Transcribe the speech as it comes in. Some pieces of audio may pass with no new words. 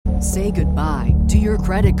Say goodbye to your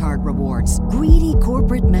credit card rewards. Greedy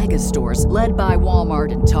corporate mega stores, led by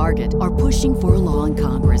Walmart and Target, are pushing for a law in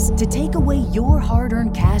Congress to take away your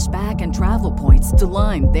hard-earned cash back and travel points to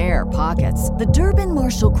line their pockets. The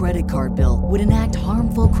Durbin-Marshall credit card bill would enact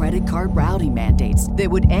harmful credit card routing mandates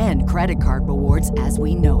that would end credit card rewards as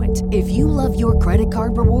we know it. If you love your credit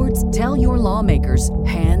card rewards, tell your lawmakers,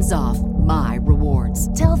 hands off my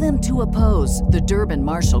rewards. Tell them to oppose the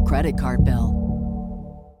Durbin-Marshall credit card bill.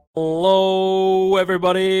 Hello,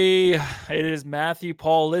 everybody. It is Matthew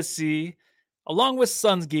Paulisi, along with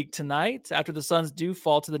SunsGeek tonight. After the Suns do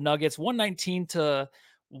fall to the Nuggets, 119-111.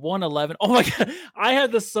 Oh my God, I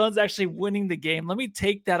had the Suns actually winning the game. Let me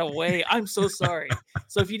take that away. I'm so sorry.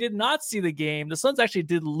 So if you did not see the game, the Suns actually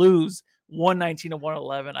did lose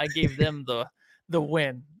 119-111. I gave them the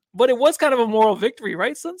win. But it was kind of a moral victory,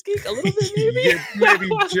 right, SunsGeek? A little bit, maybe? Yeah, maybe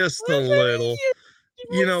just a little.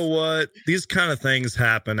 You know what? These kind of things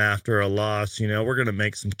happen after a loss. You know, we're going to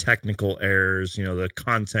make some technical errors, you know, the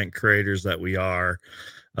content creators that we are.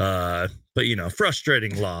 But, you know,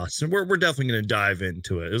 frustrating loss. And we're definitely going to dive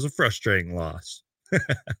into it. It was a frustrating loss.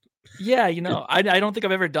 Yeah, you know, I don't think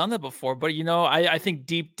I've ever done that before, but, you know, I think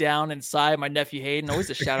deep down inside, my nephew Hayden, always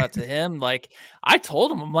a shout out to him. Like, I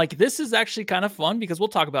told him, I'm like, this is actually kind of fun because we'll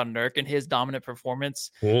talk about Nurk and his dominant performance.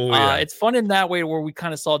 Oh, yeah. It's fun in that way where we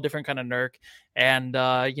kind of saw a different kind of Nurk. And,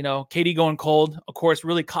 you know, KD going cold, of course,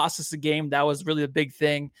 really cost us the game. That was really a big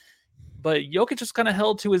thing. But Jokic just kind of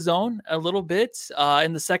held to his own a little bit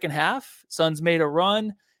in the second half. Suns made a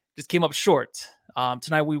run, just came up short.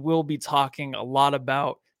 Tonight we will be talking a lot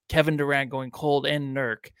about Kevin Durant going cold and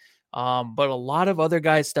Nurk. But a lot of other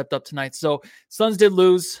guys stepped up tonight. So Suns did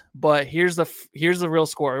lose, but here's the real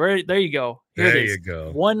score. Right there you go. There you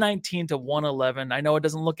go. 119-111. I know it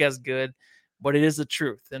doesn't look as good, but it is the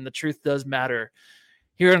truth, and the truth does matter.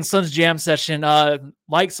 Here on Suns Jam Session,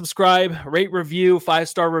 like, subscribe, rate, review,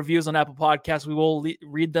 5-star reviews on Apple Podcasts. We will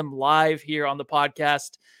read them live here on the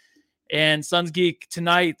podcast. And SunsGeek,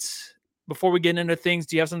 tonight, before we get into things,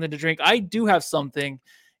 do you have something to drink? I do have something,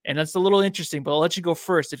 and that's a little interesting, but I'll let you go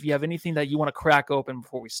first if you have anything that you want to crack open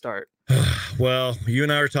before we start. Well, you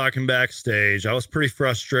and I were talking backstage. I was pretty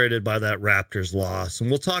frustrated by that Raptors loss,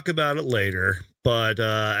 and we'll talk about it later. But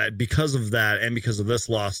because of that and because of this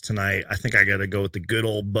loss tonight, I think I got to go with the good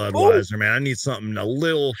old Budweiser, man. I need something a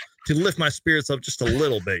little to lift my spirits up just a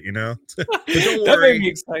little bit, you know? But don't That worry. made me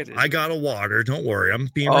excited. I got a water. Don't worry. I'm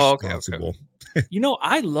being responsible. Okay. You know,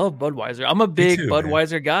 I love Budweiser. I'm a big too,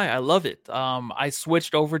 Budweiser guy. I love it. I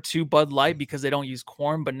switched over to Bud Light because they don't use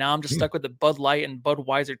corn, but now I'm just stuck with the Bud Light and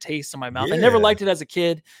Budweiser taste in my mouth. Yeah. I never liked it as a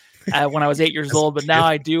kid. When I was 8 years old, but now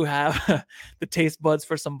I do have the taste buds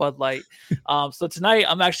for some Bud Light. So tonight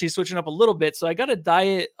I'm actually switching up a little bit. So I got a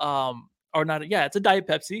diet, it's a Diet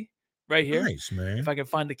Pepsi right here. Nice, man. If I can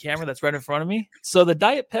find the camera that's right in front of me. So the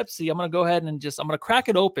Diet Pepsi, I'm going to go ahead and I'm going to crack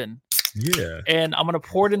it open. Yeah. And I'm going to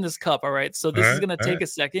pour it in this cup. All right. So this is going to take a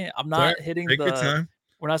second. I'm not hitting Take your time.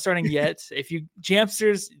 We're not starting yet. If you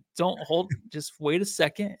Jamsters don't hold, just wait a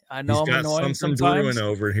second. I know I'm annoying sometimes. Brewing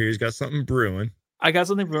over here. He's got something brewing. I got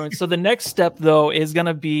something brewing. So the next step, though, is going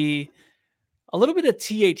to be a little bit of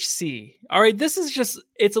THC. All right. This is just,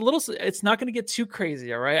 it's not going to get too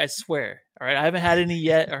crazy. All right. I swear. All right. I haven't had any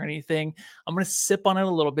yet or anything. I'm going to sip on it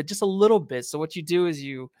a little bit, just a little bit. So what you do is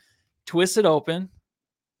you twist it open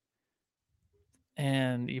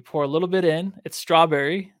and you pour a little bit in. It's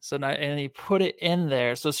strawberry. And you put it in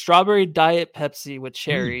there. So strawberry Diet Pepsi with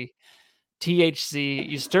cherry, THC.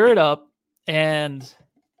 You stir it up and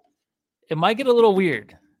it might get a little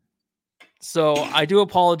weird. So I do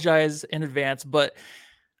apologize in advance, but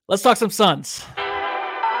let's talk some Suns.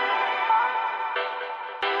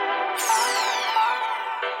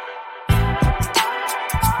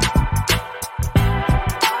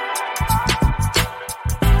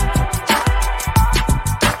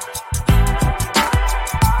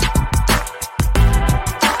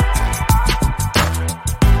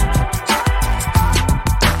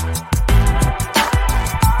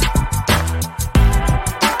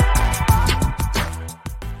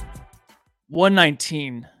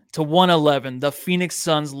 (119-111). The Phoenix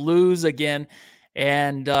Suns lose again.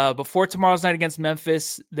 And before tomorrow's night against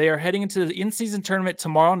Memphis, they are heading into the in-season tournament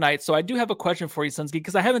tomorrow night. So I do have a question for you, SunsGeek,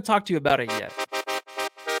 because I haven't talked to you about it yet.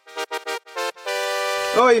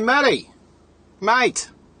 Oi, Matty.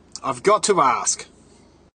 Mate, I've got to ask.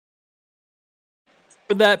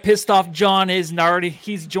 For that, pissed off John is already,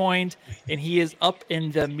 he's joined, and he is up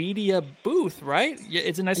in the media booth, right?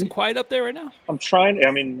 Is it nice and quiet up there right now? I'm trying.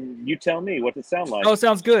 I mean, you tell me. What does it sound like? Oh, it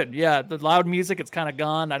sounds good. Yeah, the loud music, it's kind of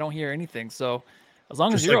gone. I don't hear anything. So as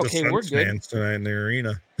long as you're okay, we're good. Tonight in the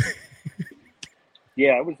arena.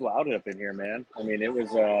 Yeah, it was loud up in here, man. I mean, it was.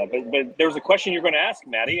 But there was a question you're going to ask,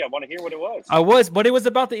 Maddie. I want to hear what it was. But it was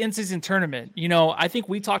about the in-season tournament. I think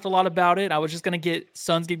we talked a lot about it. I was just going to get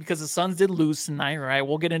SunsGeek because the Suns did lose tonight, right?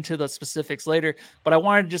 We'll get into the specifics later, but I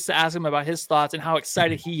wanted just to ask him about his thoughts and how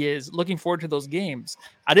excited he is, looking forward to those games.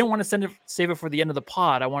 I didn't want to save it for the end of the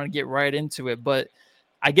pod. I want to get right into it, but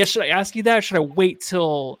I guess, should I ask you that? Or should I wait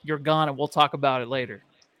till you're gone and we'll talk about it later?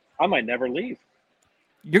 I might never leave.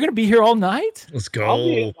 You're going to be here all night? Let's go.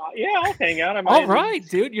 I'll hang out. All right,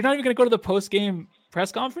 dude. You're not even going to go to the post-game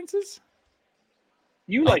press conferences?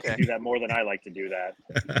 You like to do that more than I like to do that.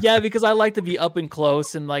 Yeah, because I like to be up and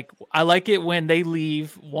close, and I like it when they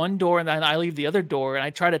leave one door and then I leave the other door, and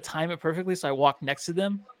I try to time it perfectly so I walk next to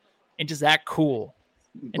them and just act cool.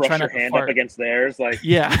 And brush your hand up against theirs,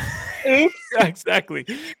 yeah. Oops. Yeah, exactly.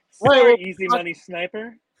 Sorry, easy money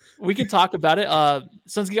sniper. We can talk about it.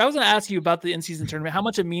 SunsGeek, I was going to ask you about the in-season tournament, how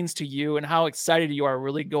much it means to you and how excited you are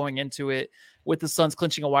really going into it with the Suns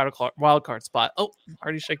clinching a wild card spot. Oh,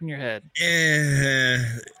 already shaking your head.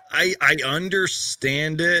 I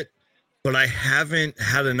understand it, but I haven't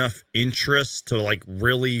had enough interest to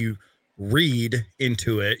really read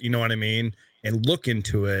into it. You know what I mean? And look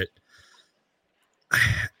into it.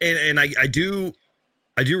 And I do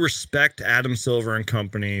respect Adam Silver and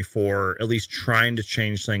company for at least trying to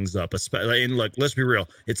change things up. And look, let's be real.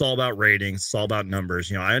 It's all about ratings. It's all about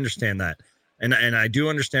numbers. I understand that. And I do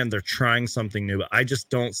understand they're trying something new, but I just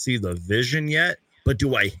don't see the vision yet. But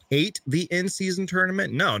do I hate the in-season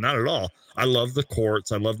tournament? No, not at all. I love the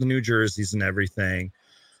courts. I love the new jerseys and everything.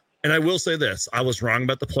 And I will say this. I was wrong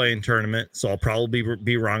about the play-in tournament, so I'll probably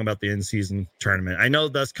be wrong about the in-season tournament. I know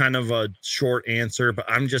that's kind of a short answer, but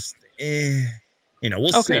I'm just,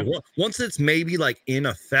 we'll see. Once it's maybe in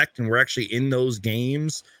effect and we're actually in those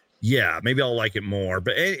games, yeah, maybe I'll like it more.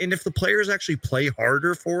 But and if the players actually play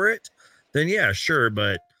harder for it, then yeah, sure.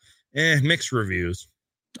 But mixed reviews.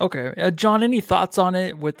 Okay. John, any thoughts on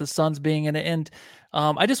it with the Suns being in it? And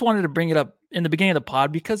I just wanted to bring it up in the beginning of the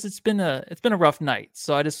pod because it's been a rough night.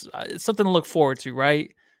 So it's something to look forward to,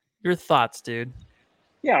 right? Your thoughts, dude.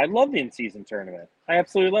 Yeah, I love the in-season tournament. I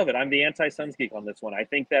absolutely love it. I'm the anti-SunsGeek on this one. I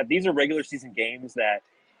think that these are regular season games that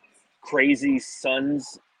crazy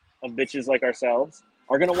sons of bitches like ourselves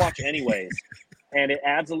are going to watch anyways. And it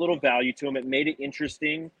adds a little value to them. It made it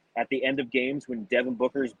interesting at the end of games when Devin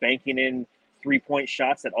Booker's banking in 3-point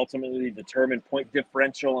shots that ultimately determine point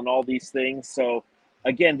differential and all these things. So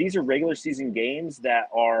again, these are regular season games that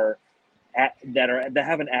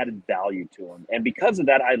have an added value to them. And because of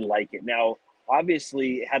that, I like it. Now,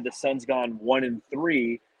 obviously, had the Suns gone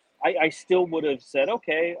 1-3, I still would have said,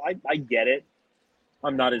 okay, I get it.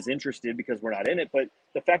 I'm not as interested because we're not in it. But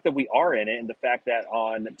the fact that we are in it and the fact that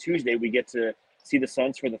on Tuesday we get to see the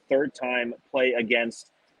Suns for the third time play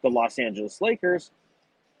against the Los Angeles Lakers,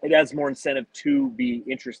 it adds more incentive to be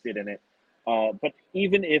interested in it. But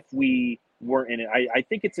even if we weren't in it, I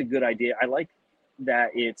think it's a good idea. I like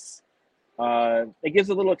that it gives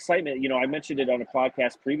a little excitement. I mentioned it on a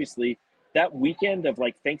podcast previously. That weekend of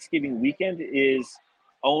Thanksgiving weekend it's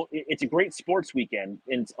a great sports weekend,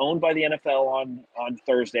 and it's owned by the NFL on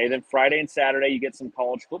Thursday. Then Friday and Saturday you get some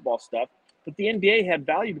college football stuff. But the NBA had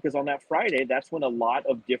value because on that Friday, that's when a lot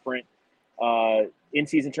of different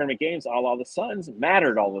in-season tournament games, a la the Suns,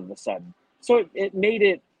 mattered all of a sudden. So it made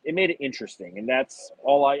it interesting, and that's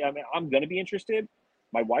all. I'm going to be interested.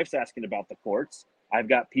 My wife's asking about the courts. I've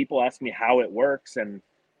got people asking me how it works, and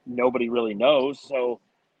nobody really knows. So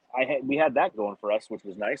we had that going for us, which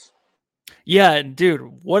was nice. Yeah, dude,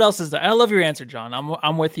 what else is that? I love your answer, John.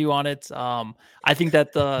 I'm with you on it. I think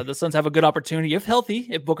that the Suns have a good opportunity, if healthy,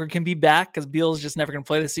 if Booker can be back, because Beal's just never going to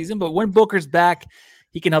play this season. But when Booker's back,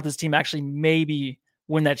 he can help this team actually maybe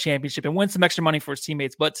win that championship and win some extra money for his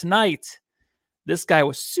teammates. But tonight, this guy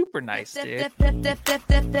was super nice, dude.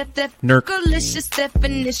 Nurk. Delicious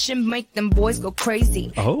definition make them boys go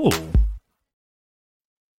crazy. Oh.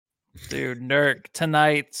 Dude, Nurk,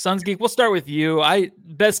 tonight, SunsGeek, we'll start with you.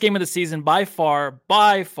 Best game of the season by far.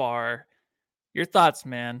 Your thoughts,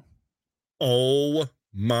 man? Oh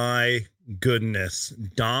my goodness.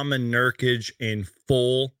 Dom and Nurkic in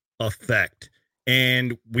full effect.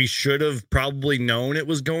 And we should have probably known it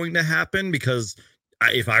was going to happen because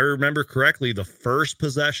if I remember correctly, the first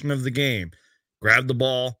possession of the game, grabbed the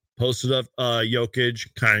ball, posted up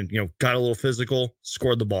Jokic, kind of, got a little physical,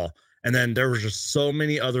 scored the ball. And then there was just so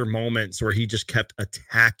many other moments where he just kept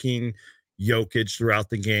attacking Jokic throughout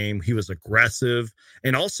the game. He was aggressive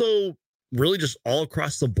and also really just all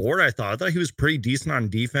across the board. I thought he was pretty decent on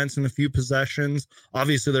defense in a few possessions.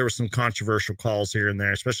 Obviously, there were some controversial calls here and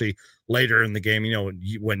there, especially later in the game,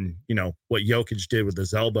 when what Jokic did with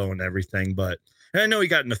his elbow and everything. But And I know he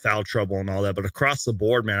got into foul trouble and all that, but across the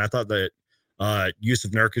board, man, I thought that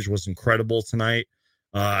Yusuf Nurkic was incredible tonight.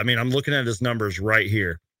 I mean, I'm looking at his numbers right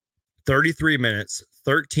here. 33 minutes,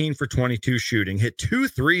 13 for 22 shooting, hit 2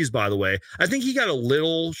 threes, by the way. I think he got a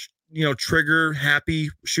little, trigger happy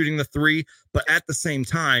shooting the 3, but at the same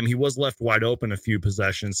time, he was left wide open a few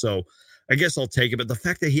possessions. So I guess I'll take it. But the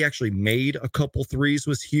fact that he actually made a couple threes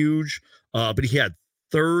was huge. But he had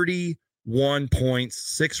 31 points,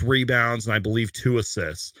 6 rebounds, and I believe 2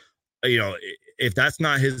 assists. If that's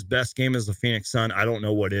not his best game as a Phoenix Sun, I don't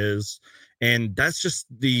know what is. And that's just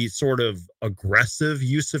the sort of aggressive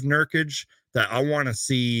use of Nurkic that I want to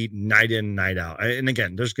see night in, night out. And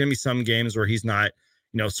again, there's going to be some games where he's not,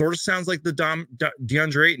 sort of sounds like the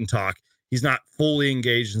DeAndre Ayton talk. He's not fully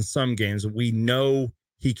engaged in some games. We know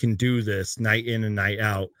he can do this night in and night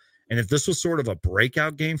out. And if this was sort of a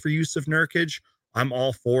breakout game for Yusuf Nurkic, I'm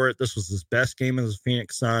all for it. This was his best game as a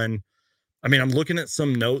Phoenix Sun. I mean, I'm looking at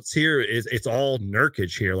some notes here. It's all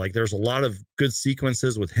Nurkic here. Like, there's a lot of good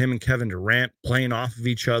sequences with him and Kevin Durant playing off of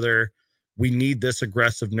each other. We need this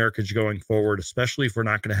aggressive Nurkic going forward, especially if we're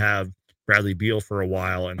not going to have Bradley Beal for a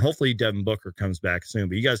while. And hopefully Devin Booker comes back soon.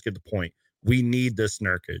 But you guys get the point. We need this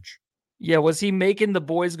Nurkic. Yeah, was he making the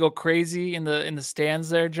boys go crazy in the stands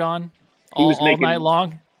there, John? All night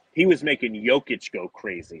long? He was making Jokic go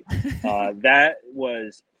crazy. That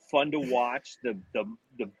was fun to watch. The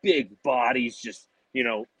big bodies just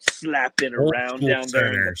slapping around down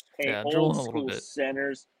there in the paint. Old school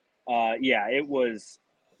centers. It was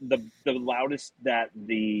the loudest that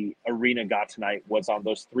the arena got tonight was on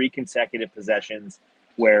those 3 consecutive possessions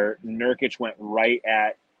where Nurkic went right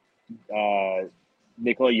at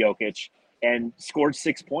Nikola Jokic and scored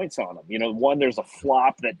 6 points on him. One, there's a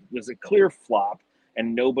flop that was a clear flop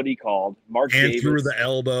and nobody called. Mark Davis through the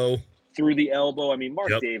elbow. I mean,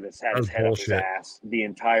 Mark Davis had his head up his ass the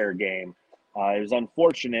entire game. It was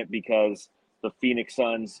unfortunate because the Phoenix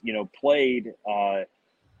Suns, played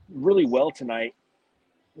really well tonight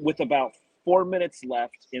with about 4 minutes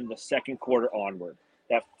left in the second quarter onward.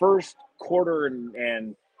 That first quarter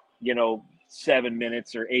and 7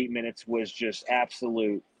 minutes or 8 minutes was just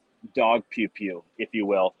absolute dog pew, if you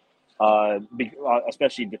will,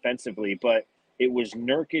 especially defensively. But it was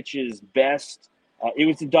Nurkic's best. It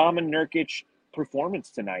was the dominant Nurkic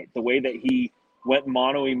performance tonight, the way that he went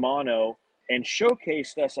mano-a-mano and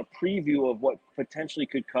showcased us a preview of what potentially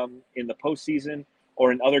could come in the postseason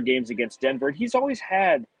or in other games against Denver. He's always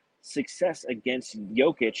had success against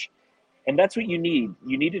Jokic, and that's what you need.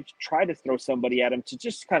 You need to try to throw somebody at him to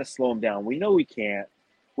just kind of slow him down. We know he can't.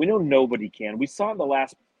 We know nobody can. We saw in the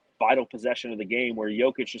last vital possession of the game where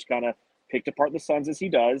Jokic just kind of picked apart the Suns as he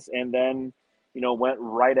does, and then went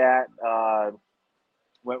right at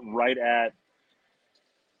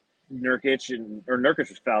Nurkic, or Nurkic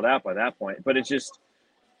was fouled out by that point. But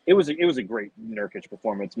it was a great Nurkic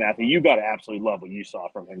performance, Matthew. You got to absolutely love what you saw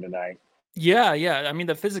from him tonight. Yeah. I mean,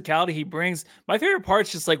 the physicality he brings. My favorite part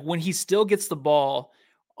is just like when he still gets the ball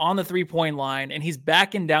on the 3-point line and he's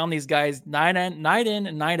backing down these guys night in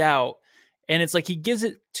and night out. And it's like he gives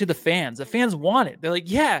it to the fans. The fans want it. They're like,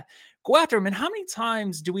 yeah, go after him. And how many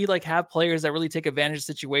times do we have players that really take advantage of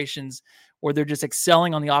situations where they're just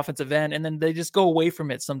excelling on the offensive end and then they just go away from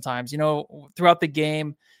it sometimes, throughout the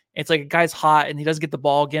game. It's like a guy's hot and he doesn't get the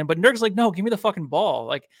ball again. But Nurk's like, no, give me the fucking ball.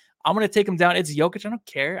 Like, I'm going to take him down. It's Jokic. I don't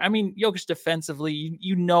care. I mean, Jokic defensively,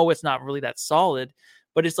 it's not really that solid,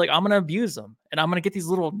 but it's like, I'm going to abuse him and I'm going to get these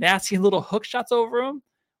little nasty little hook shots over him.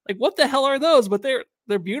 Like, what the hell are those? But they're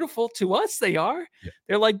beautiful to us. They are. Yeah.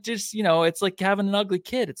 They're like, just, it's like having an ugly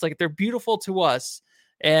kid. It's like, they're beautiful to us.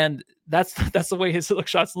 And that's the way his hook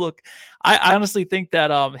shots look. I honestly think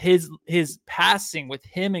that his passing with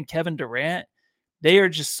him and Kevin Durant, they are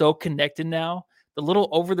just so connected now. The little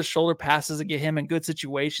over-the-shoulder passes that get him in good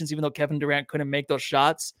situations, even though Kevin Durant couldn't make those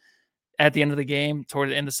shots at the end of the game, toward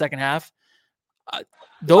the end of the second half. He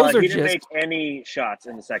didn't make any shots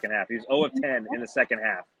in the second half. He was 0 of 10 in the second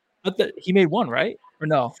half. But he made one, right? Or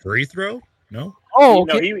no? Free throw? No. Oh,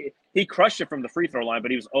 okay. No, he crushed it from the free throw line,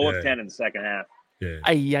 but he was 0 of 10 in the second half. Yeah.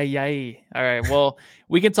 All right. Well,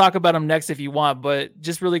 we can talk about him next if you want, but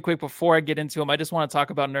just really quick before I get into him, I just want to talk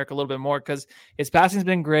about Nurk a little bit more because his passing's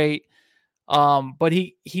been great. But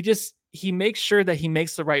he makes sure that he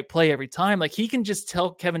makes the right play every time. Like, he can just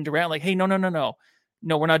tell Kevin Durant, like, hey, no,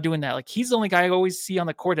 we're not doing that. Like, he's the only guy I always see on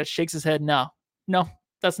the court that shakes his head. No,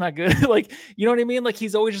 that's not good. Like, you know what I mean? Like,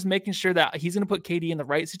 he's always just making sure that he's going to put KD in the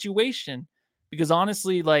right situation, because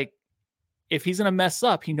honestly, like, if he's going to mess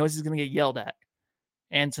up, he knows he's going to get yelled at.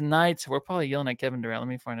 And tonight, we're probably yelling at Kevin Durant. Let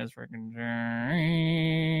me find his freaking.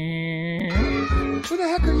 Who the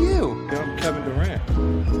heck are you? Yeah, I'm Kevin Durant.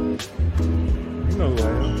 You know who I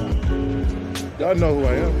am. Y'all know who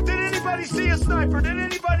I am. Did anybody see a sniper? Did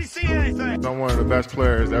anybody see anything? I'm one of the best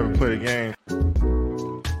players to ever play the game.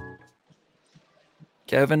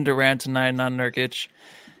 Kevin Durant tonight, not Nurkic.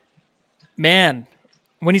 Man,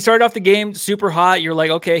 when he started off the game super hot, you're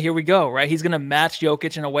like, okay, here we go, right? He's going to match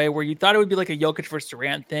Jokic in a way where you thought it would be like a Jokic versus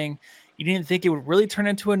Durant thing. You didn't think it would really turn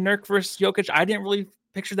into a Nurk versus Jokic. I didn't really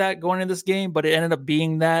picture that going into this game, but it ended up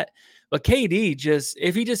being that. But KD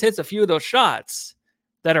if he just hits a few of those shots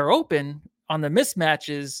that are open on the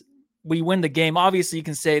mismatches, we win the game. Obviously, you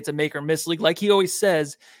can say it's a make or miss league, like he always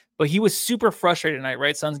says, but he was super frustrated tonight,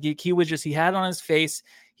 right, SunsGeek? He had it on his face.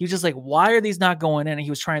 He was just like, why are these not going in? And he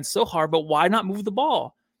was trying so hard, but why not move the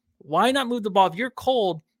ball? Why not move the ball? If you're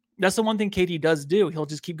cold, that's the one thing KD does do. He'll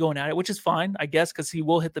just keep going at it, which is fine, I guess, because he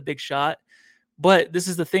will hit the big shot. But this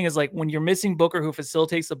is the thing is like when you're missing Booker, who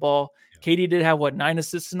facilitates the ball, KD did have 9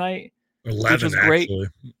 assists tonight, 11, which was great. Actually.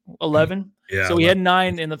 11. Yeah. So he had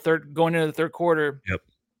 9 in the third, going into the third quarter. Yep.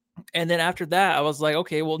 And then after that, I was like,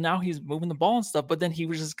 okay, well now he's moving the ball and stuff. But then he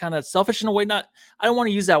was just kind of selfish in a way. I don't want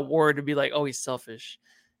to use that word to be like, oh, he's selfish.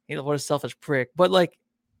 What a selfish prick. But like,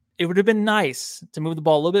 it would have been nice to move the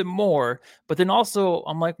ball a little bit more. But then also,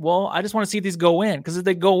 I'm like, well, I just want to see these go in. Because if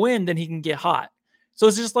they go in, then he can get hot. So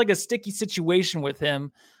it's just like a sticky situation with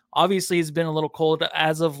him. Obviously, he's been a little cold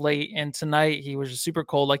as of late. And tonight, he was just super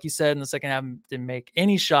cold. Like you said, in the second half, didn't make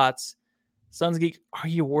any shots. SunsGeek, are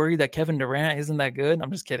you worried that Kevin Durant isn't that good?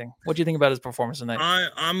 I'm just kidding. What do you think about his performance tonight?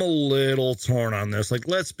 I'm a little torn on this. Like,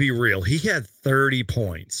 let's be real. He had 30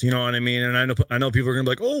 points. You know what I mean? And I know people are going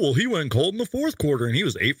to be like, oh, well, he went cold in the fourth quarter and he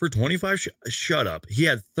was 8 for 25. Shut up. He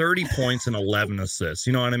had 30 points and 11 assists.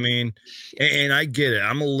 You know what I mean? And I get it.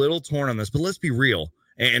 I'm a little torn on this, but let's be real.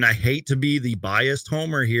 And I hate to be the biased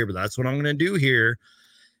homer here, but that's what I'm going to do here.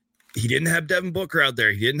 He didn't have Devin Booker out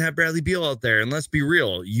there. He didn't have Bradley Beal out there. And let's be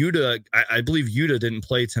real, I believe Yuta didn't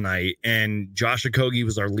play tonight. And Josh Okogie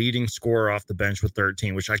was our leading scorer off the bench with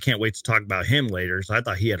 13, which I can't wait to talk about him later. So I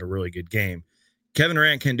thought he had a really good game. Kevin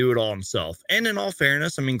Durant can do it all himself. And in all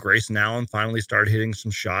fairness, I mean, Grayson Allen finally started hitting some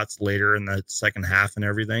shots later in the second half and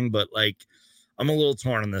everything. But like, I'm a little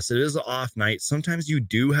torn on this. It is an off night. Sometimes you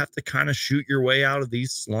do have to kind of shoot your way out of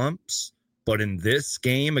these slumps. But in this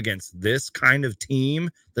game against this kind of team,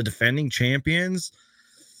 the defending champions,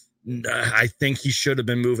 I think he should have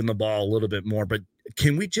been moving the ball a little bit more. But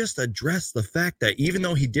can we just address the fact that even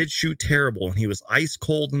though he did shoot terrible and he was ice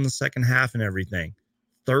cold in the second half and everything,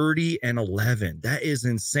 30 and 11, that is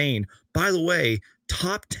insane. By the way,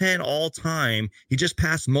 top 10 all time. He just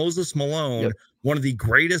passed Moses Malone, one of the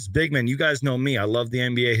greatest big men. You guys know me. I love the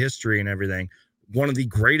NBA history and everything. One of the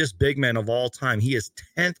greatest big men of all time. He is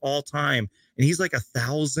 10th all time, and he's like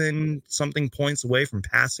 1,000 something points away from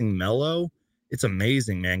passing Melo. It's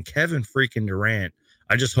amazing, man. Kevin freaking Durant.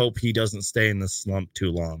 I just hope he doesn't stay in this slump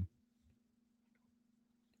too long.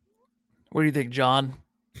 What do you think, John?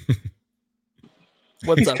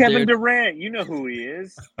 What's He's up, Kevin dude? Durant. You know who he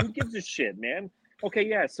is. Who gives a shit, man? Okay,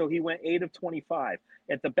 yeah, so he went 8 of 25.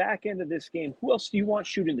 At the back end of this game, who else do you want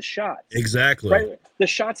shooting the shots? Exactly. Right? The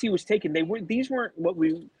shots he was taking, these weren't what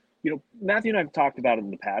we, Matthew and I have talked about it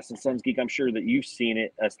in the past, and SunsGeek, I'm sure that you've seen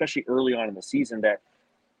it, especially early on in the season, that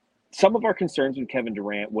some of our concerns with Kevin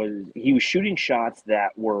Durant was he was shooting shots that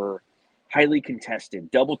were highly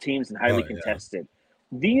contested, double teams and highly contested.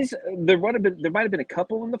 These, there might have been a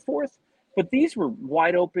couple in the fourth, but these were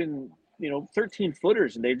wide open, 13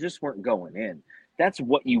 footers, and they just weren't going in. That's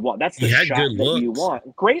what you want. That's the shot that you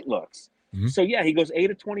want. Great looks. Mm-hmm. So, yeah, he goes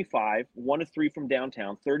 8 of 25, 1 of 3 from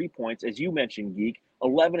downtown, 30 points. As you mentioned, Geek,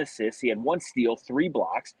 11 assists. He had 1 steal, 3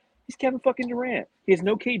 blocks. He's Kevin fucking Durant. He has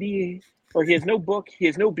no KD, or he has no Book. He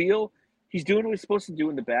has no Beal. He's doing what he's supposed to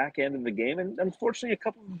do in the back end of the game. And unfortunately, a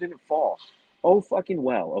couple of them didn't fall. Oh, fucking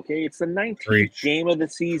well, okay? It's the 19th game of the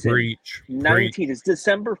season. 19. It's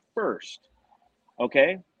December 1st,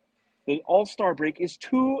 okay? The All-Star break is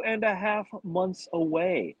 2.5 months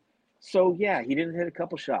away. So, yeah, he didn't hit a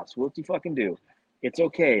couple shots. What'd he fucking do? It's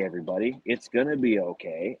okay, everybody. It's going to be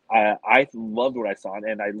okay. I loved what I saw,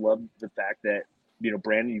 and I loved the fact that,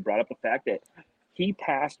 Brandon, you brought up the fact that he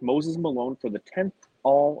passed Moses Malone for the 10th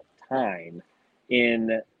all-time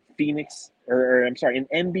in in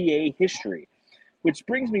NBA history, which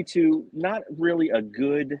brings me to not really a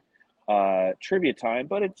good trivia time,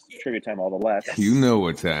 but it's trivia time all the less. You know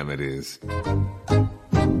what time it is.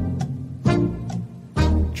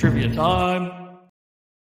 Trivia time.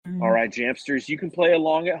 All right, Jamsters, you can play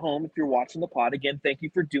along at home if you're watching the pod. Again, thank you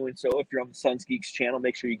for doing so. If you're on the SunsGeeks channel,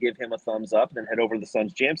 make sure you give him a thumbs up, then head over to the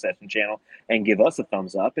Suns Jam Session channel and give us a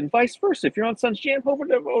thumbs up, and vice versa. If you're on Suns Jam, head over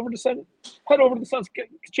to the Suns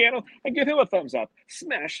channel and give him a thumbs up.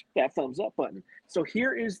 Smash that thumbs up button. So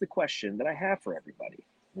here is the question that I have for everybody.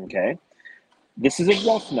 Okay, this is a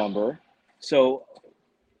rough number. So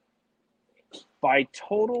by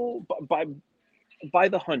the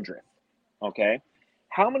 100th, okay.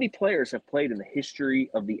 How many players have played in the history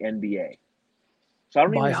of the NBA? So I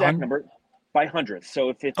don't need the exact number. By hundredth. So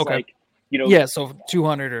if it's like, yeah, so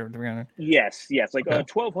 200 or 300. Yes, like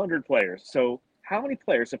 1,200 players. So how many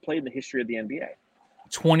players have played in the history of the NBA?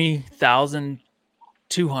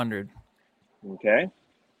 20,200. Okay.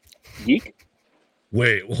 Geek?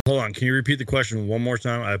 Wait, hold on. Can you repeat the question one more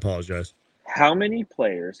time? I apologize. How many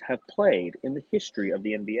players have played in the history of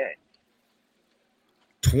the NBA?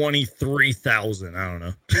 23,000. I don't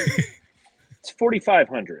know. It's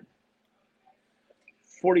 4,500.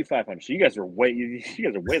 4,500. So you guys are way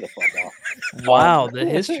the fuck off. Wow, the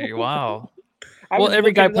history. Wow. Well,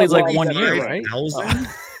 every guy plays like 1 year, right?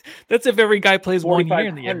 That's if every guy plays 1 year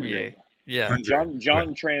in the NBA. Yeah.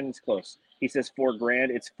 John Tran's close. He says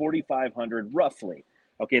 $4,000. It's 4,500 roughly.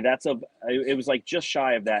 Okay, it was like just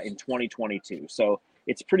shy of that in 2022. So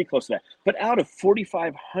it's pretty close to that. But out of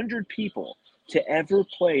 4,500 people to ever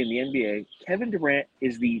play in the NBA, Kevin Durant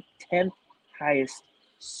is the 10th highest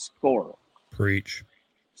scorer. Preach.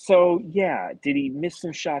 So, yeah, did he miss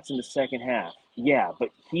some shots in the second half? Yeah,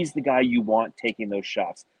 but he's the guy you want taking those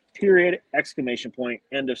shots. Period, exclamation point,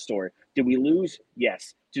 end of story. Did we lose?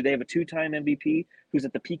 Yes. Do they have a two-time MVP who's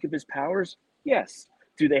at the peak of his powers? Yes.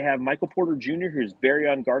 Do they have Michael Porter Jr., who's very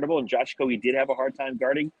unguardable, and Josh Okogie did have a hard time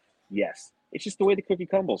guarding? Yes. It's just the way the cookie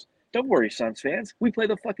crumbles. Don't worry, Suns fans. We play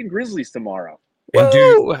the fucking Grizzlies tomorrow. Sorry,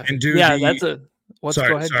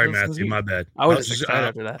 ahead, Matthew, my bad. I was just excited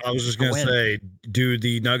after that. I was just going to say, do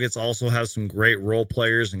the Nuggets also have some great role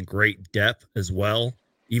players and great depth as well?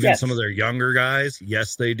 Even some of their younger guys?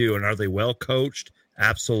 Yes, they do. And are they well coached?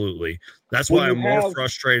 Absolutely. That's why I'm more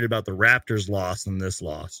frustrated about the Raptors loss than this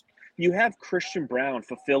loss. You have Christian Brown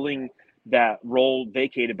fulfilling that role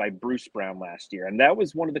vacated by Bruce Brown last year. And that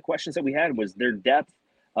was one of the questions that we had, was their depth.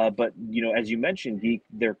 But, as you mentioned, Geek,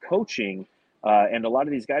 their coaching, and a lot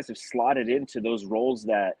of these guys have slotted into those roles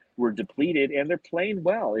that were depleted, and they're playing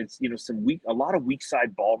well. It's, a lot of weak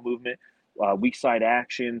side ball movement, weak side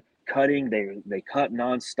action, cutting. They cut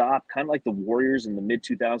nonstop, kind of like the Warriors in the mid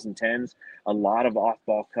 2010s, a lot of off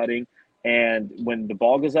ball cutting. And when the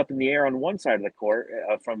ball goes up in the air on one side of the court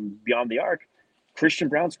from beyond the arc, Christian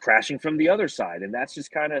Brown's crashing from the other side. And that's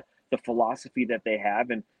just kind of the philosophy that they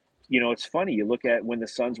have. And, it's funny. You look at when the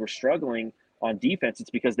Suns were struggling on defense, it's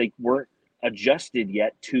because they weren't adjusted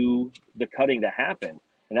yet to the cutting that happened.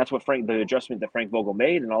 And that's what the adjustment that Frank Vogel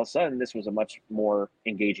made. And all of a sudden, this was a much more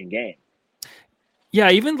engaging game.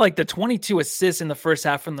 Yeah, even like the 22 assists in the first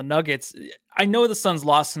half from the Nuggets. I know the Suns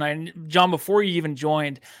lost tonight. John, before you even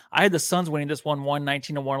joined, I had the Suns winning this one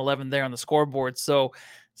 119-111 there on the scoreboard. So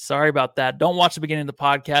sorry about that. Don't watch the beginning of the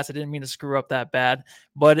podcast. I didn't mean to screw up that bad.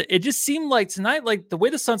 But it just seemed like tonight, like the way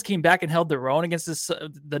the Suns came back and held their own against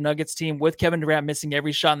the Nuggets team with Kevin Durant missing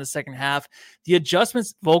every shot in the second half, the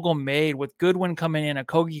adjustments Vogel made with Goodwin coming in,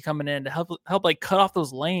 Okogie coming in to help like cut off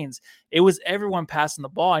those lanes, it was everyone passing the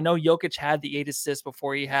ball. I know Jokic had the 8 assists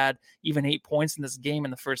before he had even 8 points in this game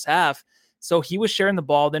in the first half. So he was sharing the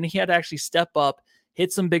ball. Then he had to actually step up,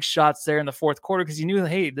 hit some big shots there in the fourth quarter because he knew,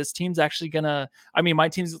 hey, this team's actually my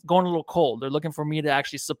team's going a little cold. They're looking for me to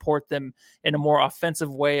actually support them in a more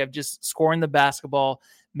offensive way of just scoring the basketball,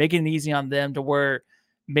 making it easy on them to where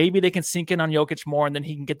maybe they can sink in on Jokic more and then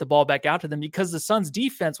he can get the ball back out to them, because the Suns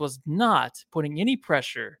defense was not putting any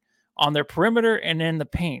pressure on their perimeter and in the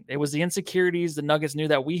paint. It was the insecurities the Nuggets knew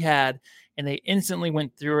that we had, and they instantly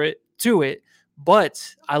went through it.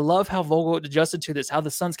 But I love how Vogel adjusted to this, how the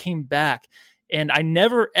Suns came back. And I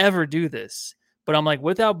never, ever do this, but I'm like,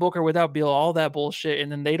 without Booker, without Beal, all that bullshit.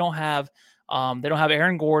 And then they don't have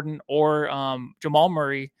Aaron Gordon or Jamal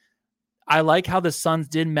Murray. I like how the Suns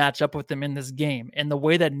did match up with them in this game, and the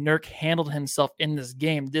way that Nurk handled himself in this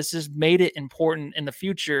game. This has made it important in the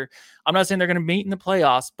future. I'm not saying they're going to meet in the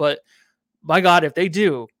playoffs, but by God, if they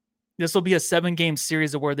do, this will be a 7-game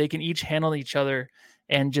series where they can each handle each other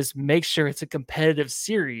and just make sure it's a competitive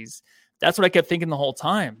series. That's what I kept thinking the whole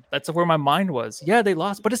time. That's where my mind was. Yeah, they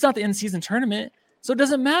lost, but it's not the in-season tournament, so it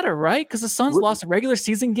doesn't matter, right? Because the Suns lost a regular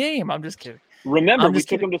season game. I'm just kidding. Remember, we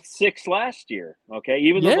took them to 6 last year, okay?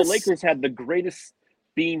 Even though the Lakers had the greatest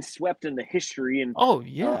being swept in the history and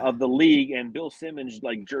of the league, and Bill Simmons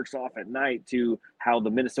like jerks off at night to how the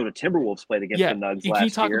Minnesota Timberwolves played against the Nuggets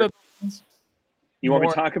last year. You want me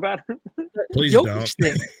to talk about it? Please Jokic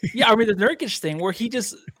don't. thing. Yeah, I mean the Nurkic thing where he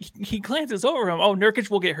glances over him. Oh,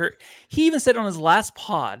 Nurkic will get hurt. He even said on his last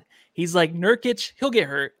pod, he's like, Nurkic, he'll get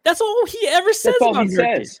hurt. That's all he ever says about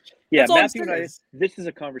Nurkic. Yeah, Matthew and I, this is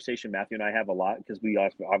a conversation Matthew and I have a lot because we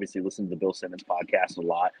obviously listen to the Bill Simmons podcast a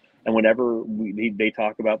lot. And whenever they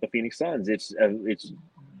talk about the Phoenix Suns, it's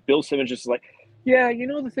Bill Simmons just like, yeah, you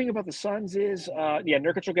know, the thing about the Suns is,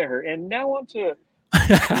 Nurkic will get hurt. And now on to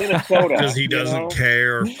Minnesota. Because he doesn't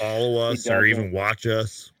care or follow us or even watch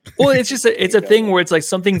us. Well, it's just it's a thing where it's like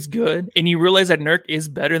something's good and you realize that Nurk is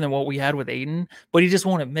better than what we had with Aiden, but he just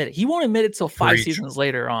won't admit it. He won't admit it till 5 seasons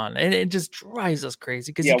later on. And it just drives us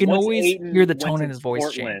crazy because you can always hear the tone in his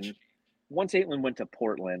voice change. Once Aiden went to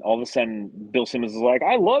Portland, all of a sudden Bill Simmons is like,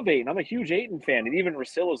 I love Aiden. I'm a huge Aiden fan. And even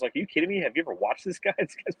Russillo was like, are you kidding me? Have you ever watched this guy?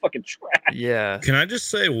 This guy's fucking trash. Yeah. Can I just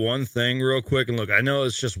say one thing real quick? And look, I know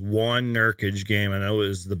it's just one Nurkic game. I know it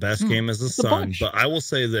was the best game as the Sun, but I will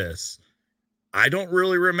say this. I don't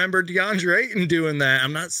really remember DeAndre Ayton doing that.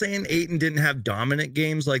 I'm not saying Ayton didn't have dominant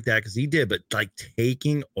games like that because he did, but like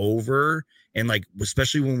taking over and like,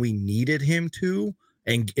 especially when we needed him to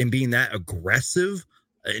and being that aggressive.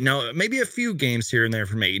 Now, maybe a few games here and there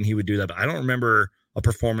from Ayton, he would do that, but I don't remember a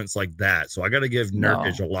performance like that. So I got to give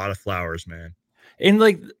Nurkic a lot of flowers, man. And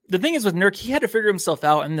like the thing is with Nurk, he had to figure himself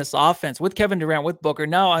out in this offense with Kevin Durant, with Booker.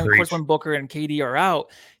 Now, of course, when Booker and KD are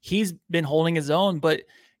out, he's been holding his own, but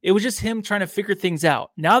it was just him trying to figure things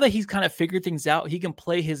out. Now that he's kind of figured things out, he can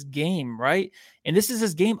play his game, right? And this is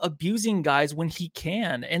his game, abusing guys when he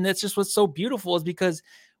can. And that's just what's so beautiful is because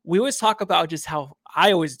we always talk about just how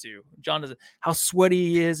I always do, John does, how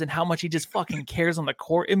sweaty he is and how much he just fucking cares on the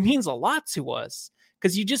court. It means a lot to us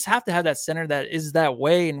because you just have to have that center that is that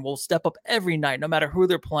way and will step up every night, no matter who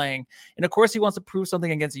they're playing. And of course, he wants to prove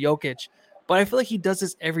something against Jokic. But I feel like he does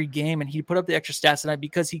this every game, and he put up the extra stats tonight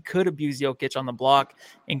because he could abuse Jokic on the block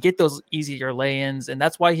and get those easier lay-ins, and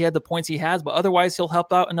that's why he had the points he has. But otherwise, he'll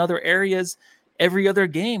help out in other areas every other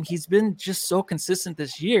game. He's been just so consistent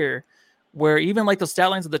this year where even like those stat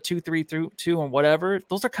lines of the 2-3-2 and whatever,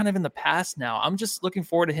 those are kind of in the past now. I'm just looking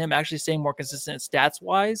forward to him actually staying more consistent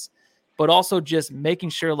stats-wise, but also just making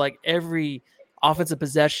sure like every offensive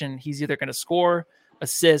possession, he's either going to score,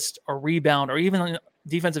 assist, or rebound, or even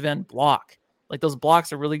defensive end block. Like those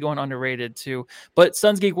blocks are really going underrated too. But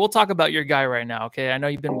SunsGeek, we'll talk about your guy right now. Okay, I know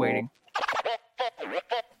you've been waiting.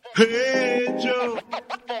 Hey Joe,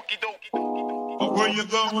 where you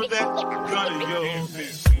going with that gun of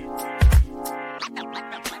yours?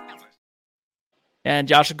 And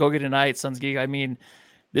Josh Okogie tonight, SunsGeek. I mean,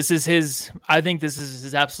 I think this is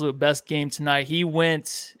his absolute best game tonight. He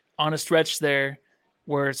went on a stretch there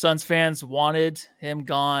where Suns fans wanted him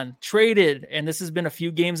gone, traded. And this has been a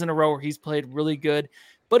few games in a row where he's played really good,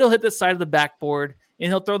 but he'll hit the side of the backboard and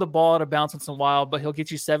he'll throw the ball out of bounds once in a while, but he'll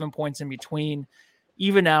get you 7 points in between,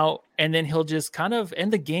 even out. And then he'll just kind of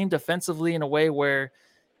end the game defensively in a way where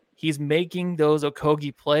he's making those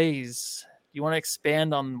Okogie plays. You want to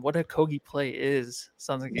expand on what a Okogie play is?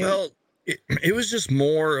 Well, it was just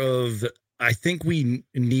more of, I think we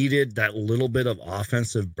needed that little bit of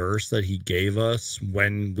offensive burst that he gave us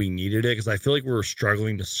when we needed it. Cause I feel like we were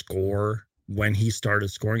struggling to score when he started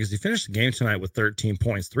scoring, because he finished the game tonight with 13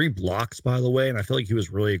 points, 3 blocks, by the way. And I feel like he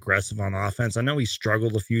was really aggressive on offense. I know he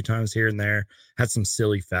struggled a few times here and there, had some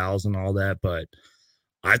silly fouls and all that, but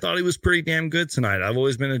I thought he was pretty damn good tonight. I've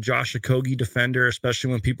always been a Josh Okogie defender,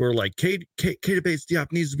 especially when people are like, Keita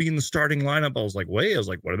Bates-Diop needs to be in the starting lineup. I was like, what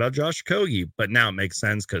about Josh Okogie? But now it makes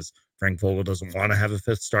sense because Frank Vogel doesn't want to have a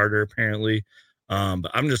 5th starter, apparently.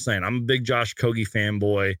 But I'm just saying, I'm a big Josh Okogie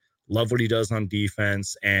fanboy. Love what he does on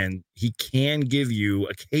defense. And he can give you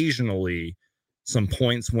occasionally some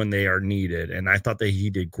points when they are needed. And I thought that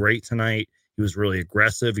he did great tonight. He was really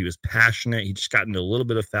aggressive. He was passionate. He just got into a little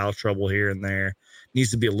bit of foul trouble here and there.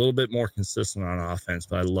 Needs to be a little bit more consistent on offense,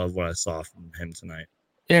 but I love what I saw from him tonight.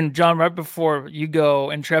 And John, right before you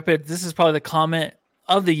go, Intrepid, this is probably the comment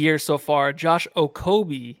of the year so far. Josh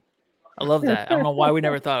Okogie. I love that. I don't know why we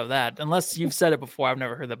never thought of that. Unless you've said it before. I've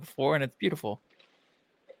never heard that before, and it's beautiful.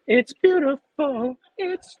 It's beautiful.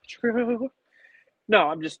 It's true. No,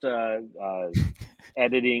 I'm just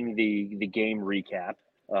editing the game recap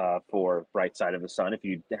for Bright Side of the Sun. If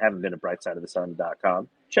you haven't been at brightsideofthesun.com,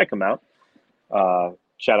 check them out.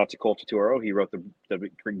 Shout out to Cole Totoro. He wrote the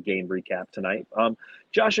game recap tonight.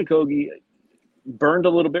 Josh Okogie burned a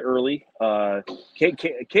little bit early.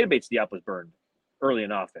 Keita Bates-Diop was burned early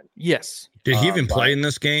and often. Yes. Did he even play in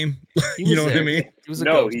this game? You know what I mean? He was a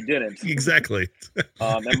No, ghost. he didn't. Exactly.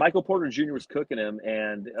 And Michael Porter Jr. was cooking him,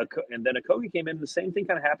 and then Okogie came in. The same thing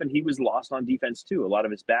kind of happened. He was lost on defense too. A lot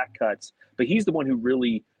of his back cuts, but he's the one who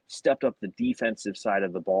really stepped up the defensive side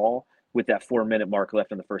of the ball with that 4-minute mark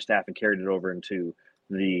left in the first half and carried it over into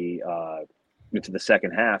the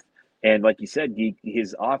second half. And like you said,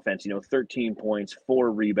 his offense, 13 points,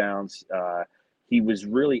 4 rebounds. He was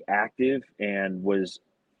really active and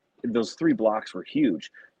those 3 blocks were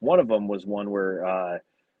huge. One of them was one where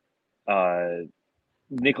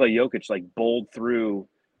Nikola Jokic bowled through,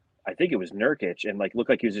 I think it was Nurkic, and looked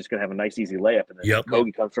like he was just gonna have a nice easy layup, and then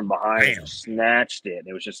Okogie comes from behind and snatched it.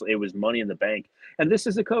 It was money in the bank. And this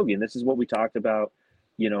is Okogie, and this is what we talked about,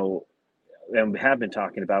 and have been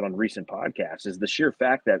talking about on recent podcasts, is the sheer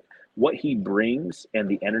fact that what he brings and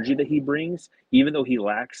the energy that he brings, even though he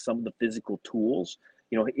lacks some of the physical tools,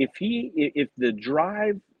 if the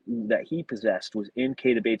drive that he possessed was in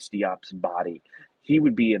Keita Bates-Diop's body, he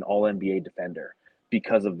would be an all-NBA defender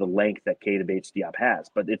because of the length that Keita Bates-Diop has.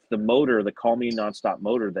 But it's the motor, the call me nonstop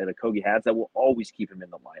motor that Okogie has that will always keep him in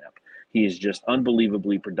the lineup. He is just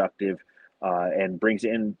unbelievably productive and brings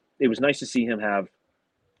in. It was nice to see him have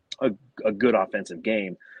a good offensive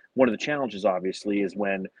game. One of the challenges, obviously, is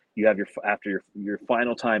when you have after your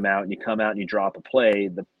final timeout and you come out and you drop a play.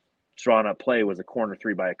 The drawn up play was a corner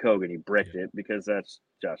 3 by Okogie, and he bricked it because that's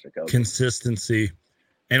Josh Okogie. Consistency.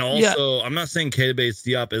 And also, I'm not saying Keita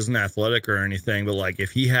Bates-Diop isn't athletic or anything, but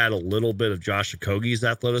if he had a little bit of Josh Okogie's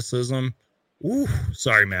athleticism,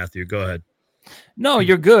 sorry, Matthew, go ahead. No,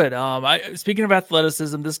 you're good. Speaking of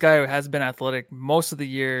athleticism, this guy has been athletic most of the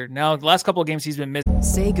year. Now, the last couple of games he's been missing.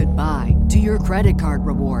 Say goodbye to your credit card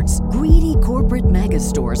rewards. Greedy corporate mega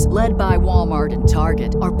stores, led by Walmart and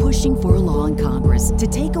Target, are pushing for a law in Congress to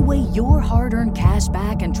take away your hard-earned cash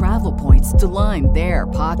back and travel points to line their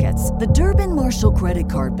pockets. The Durbin-Marshall credit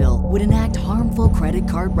card bill would enact harmful credit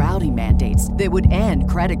card routing mandates that would end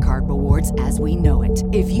credit card rewards as we know it.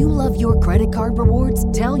 If you love your credit card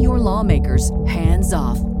rewards, tell your lawmakers, hands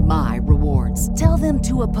off my rewards. Tell them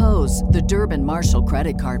to oppose the Durbin-Marshall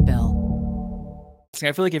credit card bill.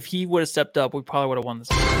 I feel like if he would have stepped up, we probably would have won this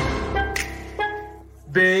game.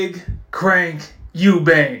 Big Crank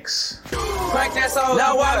Eubanks. Crank that soul.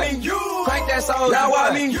 Now I mean you. Crank that soul. Now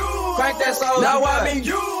I mean you. Crank that soul. Now I mean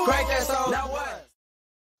you. Crank that soul. Now what?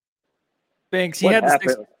 Banks,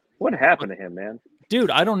 what happened to him, man?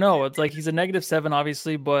 Dude, I don't know. It's he's a -7,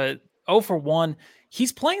 obviously, but 0 for 1.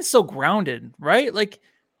 He's playing so grounded, right?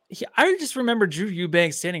 I just remember Drew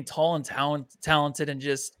Eubanks standing tall and talented and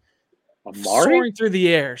just soaring through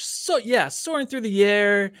the air. Soaring through the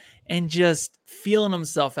air and just feeling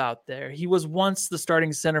himself out there. He was once the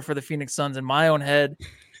starting center for the Phoenix Suns in my own head.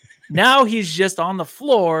 Now he's just on the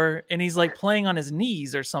floor and he's playing on his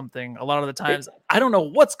knees or something a lot of the times. I don't know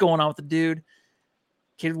what's going on with the dude.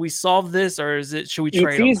 Can we solve this, or should we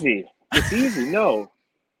trade him? It's easy. No.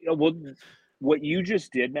 Well, what you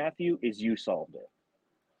just did, Matthew, is you solved it.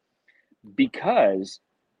 Because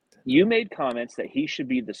you made comments that he should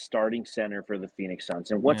be the starting center for the Phoenix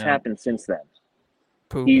Suns. And what's happened since then?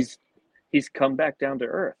 Poop. He's come back down to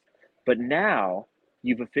earth. But now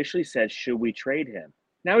you've officially said, should we trade him?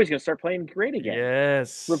 Now he's going to start playing great again.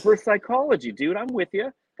 Yes. Reverse psychology, dude. I'm with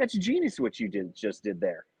you. That's genius what you just did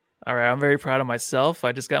there. All right. I'm very proud of myself.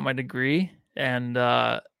 I just got my degree. And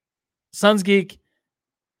SunsGeek,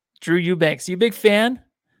 Drew Eubanks. You a big fan?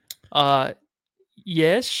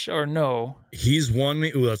 Yes or no? He's won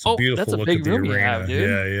me. Ooh, that's a beautiful that's a look big at the room arena. You have,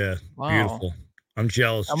 dude. Yeah. Wow. Beautiful. I'm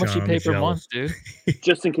jealous. How much John, you pay per jealous. month, dude?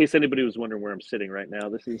 Just in case anybody was wondering where I'm sitting right now,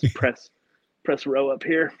 this is press row up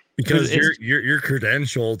here. Because you're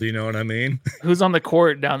credentialed, you know what I mean? Who's on the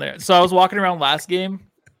court down there? So I was walking around last game.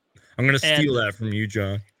 I'm gonna steal that from you,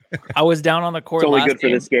 John. I was down on the court. It's only last good for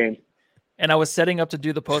game, this game. And I was setting up to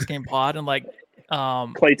do the post game pod, and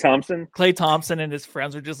Clay Thompson and his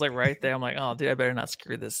friends were just right there. I'm like, oh, dude, I better not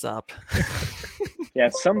screw this up. Yeah,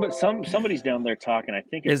 somebody's down there talking. I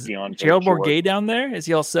think it's DeAndre Gerald Jordan. Bourguet down there? Is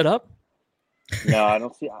he all set up? No, I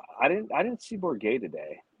don't see. I didn't see Bourguet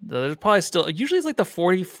today. There's probably still. Usually it's the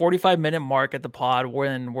 45-minute mark at the pod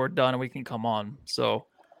when we're done and we can come on. So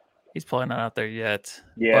he's probably not out there yet.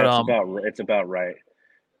 Yeah, but, it's about right.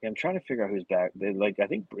 Yeah, I'm trying to figure out who's back. I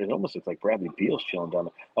think it almost looks like Bradley Beal's chilling down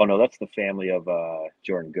there. Oh no, that's the family of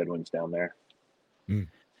Jordan Goodwin's down there. Mm.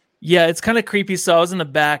 Yeah, it's kind of creepy. So I was in the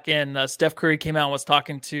back, and Steph Curry came out and was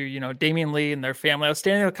talking to Damian Lee and their family. I was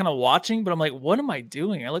standing there kind of watching, but I'm like, what am I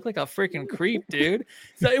doing? I look like a freaking creep, dude.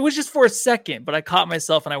 So it was just for a second, but I caught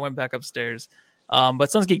myself and I went back upstairs. But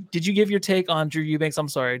SunsGeek, did you give your take on Drew Eubanks? I'm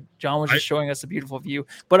sorry, John was just showing us a beautiful view,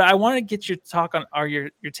 but I want to get your talk on your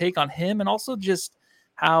take on him, and also just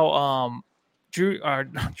how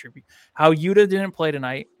how Yuta didn't play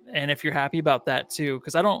tonight, and if you're happy about that too,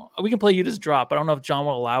 because we can play Yuta's drop, but I don't know if John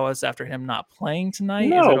will allow us after him not playing tonight.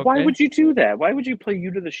 No, Is that okay? Why would you do that? Why would you play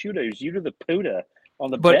Yuta the shooter? Yuta the Puda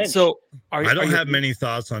on the bench. So I don't have many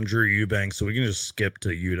thoughts on Drew Eubanks, so we can just skip to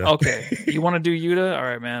Yuta. Okay, you want to do Yuta? All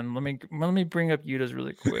right, man. Let me bring up Yuta's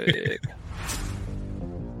really quick.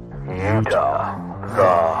 Yuta,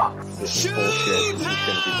 this is bullshit. We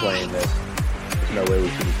shouldn't be playing this. There's no way we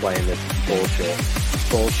should be playing this. Bullshit.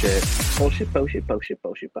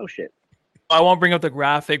 I won't bring up the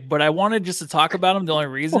graphic, but I wanted just to talk about him. The only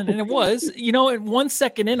reason, and it was, 1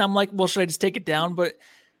 second in, I'm like, well, should I just take it down? But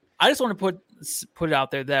I just want to put it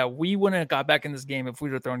out there that we wouldn't have got back in this game if we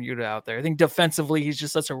would have thrown Yuta out there. I think defensively, he's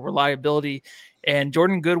just such a reliability. And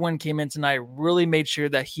Jordan Goodwin came in tonight, really made sure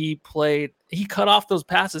that he cut off those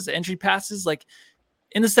passes, entry passes, like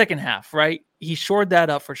in the second half, right? He shored that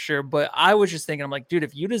up for sure. But I was just thinking, I'm like, dude,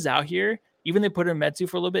 if Yuta's out here, even they put him Metsu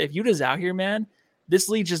for a little bit, if Yuta's out here, man, this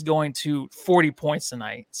lead's just going to 40 points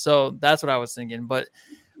tonight. So that's what I was thinking. But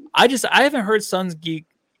I haven't heard SunsGeek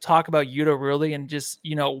talk about Yuta really, and just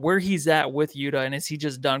where he's at with Yuta, and is he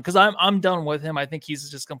just done? Because I'm done with him. I think he's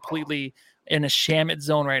just completely in a Shamit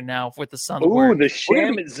zone right now with the Suns. Ooh, the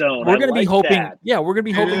Shamit zone. We're gonna be hoping. Yeah, we're gonna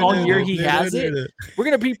be hoping all year he has it. We're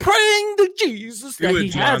gonna be praying to Jesus that he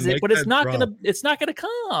has it, but it's not gonna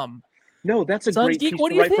come. No, that's a great piece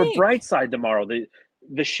to write for Brightside tomorrow.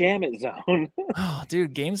 The Shamit zone. Oh,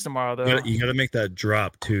 dude, games tomorrow though. You got to make that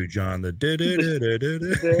drop too, John. The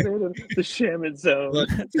Shamit zone. Look,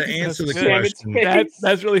 to answer the question,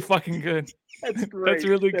 that's really fucking good. That's great. That's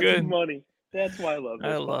really good. Money. That's why I love it.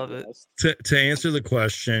 I love it. To answer the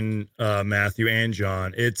question, Matthew and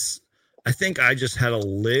John, I think I just had a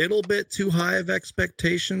little bit too high of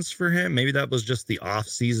expectations for him. Maybe that was just the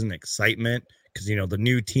off-season excitement. Because, the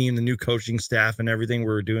new team, the new coaching staff and everything, we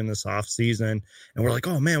were doing this off season. And we're like,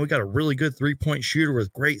 oh, man, we got a really good 3-point shooter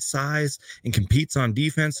with great size and competes on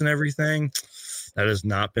defense and everything. That has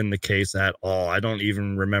not been the case at all. I don't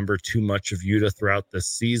even remember too much of Yuta throughout this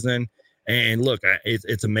season. And look,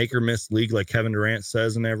 it's a make or miss league, like Kevin Durant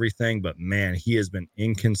says and everything. But, man, he has been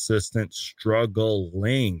inconsistent,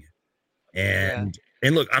 struggling. And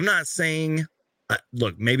look, I'm not saying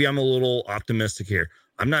maybe I'm a little optimistic here.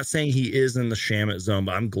 I'm not saying he is in the Shamit zone,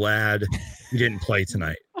 but I'm glad he didn't play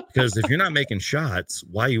tonight, because if you're not making shots,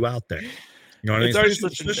 why are you out there? You know what I mean?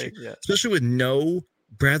 Especially with no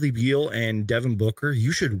Bradley Beal and Devin Booker,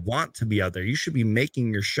 you should want to be out there. You should be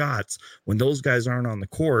making your shots when those guys aren't on the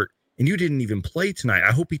court, and you didn't even play tonight.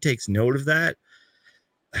 I hope he takes note of that.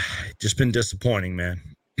 Just been disappointing, man.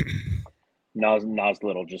 Nas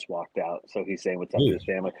Little just walked out, so he's saying what's up to his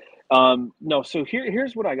family. No, so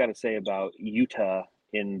here's what I got to say about Yuta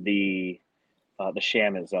in the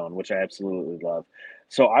Shamit zone, which I absolutely love.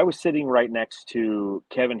 So I was sitting right next to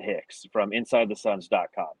Kevin Hicks from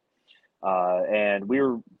InsideTheSuns.com, and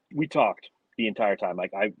we talked the entire time.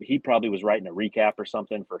 Like he probably was writing a recap or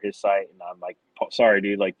something for his site, and I'm like, sorry,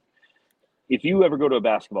 dude. Like, if you ever go to a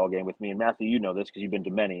basketball game with me, and Matthew, you know this because you've been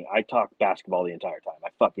to many, I talk basketball the entire time. I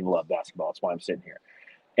fucking love basketball. That's why I'm sitting here.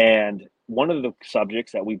 And one of the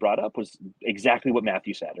subjects that we brought up was exactly what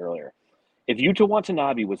Matthew said earlier. If Yuta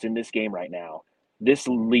Watanabe was in this game right now, this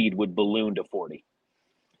lead would balloon to 40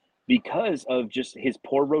 because of just his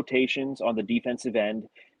poor rotations on the defensive end,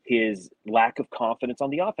 his lack of confidence on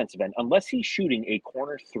the offensive end. Unless he's shooting a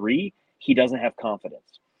corner three, he doesn't have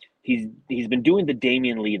confidence. He's been doing the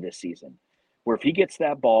Damian Lee this season, where if he gets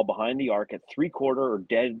that ball behind the arc at 3/4 or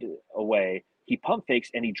dead away, he pump fakes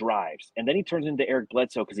and he drives. And then he turns into Eric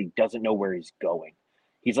Bledsoe because he doesn't know where he's going.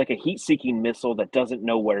 He's like a heat-seeking missile that doesn't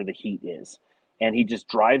know where the heat is. And he just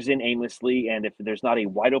drives in aimlessly. And if there's not a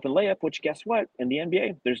wide-open layup, which guess what? In the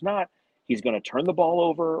NBA, there's not. He's going to turn the ball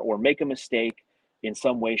over or make a mistake in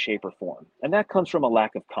some way, shape, or form. And that comes from a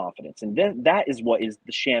lack of confidence. And that is what is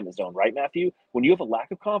the Shamit zone, right, Matthew? When you have a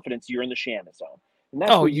lack of confidence, you're in the Shamit zone. And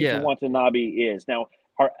that's what Yuta Watanabe is. Now,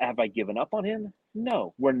 have I given up on him?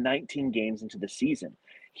 No. We're 19 games into the season.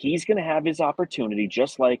 He's going to have his opportunity,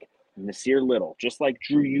 just like Nasir Little, just like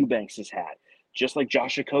Drew Eubanks has had, just like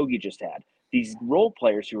Josh Okogie just had. These role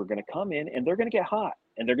players who are going to come in and they're going to get hot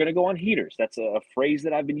and they're going to go on heaters. That's a phrase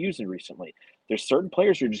that I've been using recently. There's certain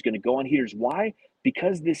players who are just going to go on heaters. Why?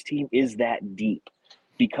 Because this team is that deep.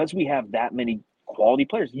 Because we have that many quality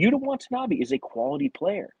players. Yuta Watanabe is a quality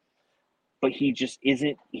player, but he just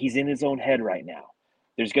isn't. He's in his own head right now.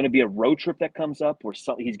 There's going to be a road trip that comes up where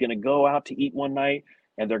he's going to go out to eat one night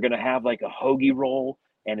and they're going to have like a hoagie roll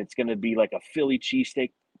and it's going to be like a Philly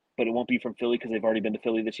cheesesteak, but it won't be from Philly because they've already been to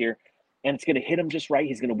Philly this year. And it's going to hit him just right.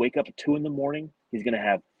 He's going to wake up at 2 a.m. He's going to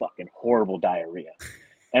have fucking horrible diarrhea.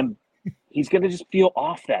 And he's going to just feel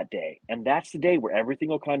off that day. And that's the day where everything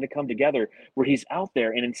will kind of come together, where he's out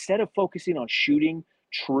there. And instead of focusing on shooting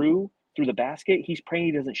true through the basket, he's praying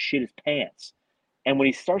he doesn't shit his pants. And when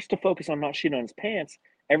he starts to focus on not shitting on his pants,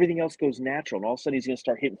 everything else goes natural. And all of a sudden he's going to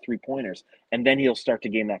start hitting 3-pointers. And then he'll start to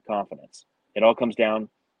gain that confidence. It all comes down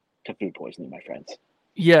to food poisoning, my friends.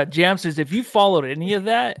 Yeah, Jamsters, if you followed any of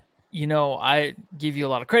that, I give you a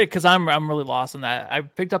lot of credit because I'm really lost on that. I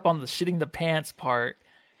picked up on the shitting the pants part,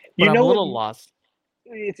 but I'm a little lost.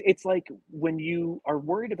 It's like when you are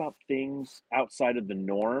worried about things outside of the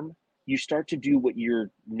norm, you start to do what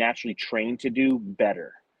you're naturally trained to do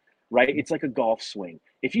better, right? It's like a golf swing.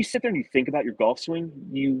 If you sit there and you think about your golf swing,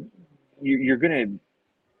 you're going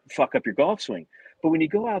to fuck up your golf swing. But when you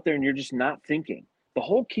go out there and you're just not thinking, the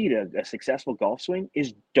whole key to a successful golf swing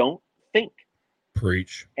is don't think.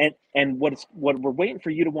 Preach. And what we're waiting for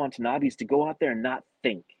you to Watanabe is to go out there and not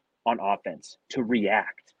think on offense, to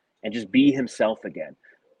react and just be himself again.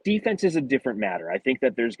 Defense is a different matter. I think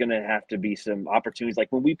that there's going to have to be some opportunities.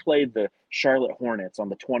 Like when we played the Charlotte Hornets on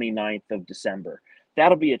the 29th of December,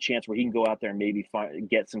 that'll be a chance where he can go out there and maybe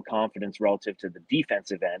get some confidence relative to the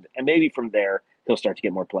defensive end. And maybe from there, he'll start to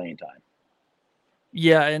get more playing time.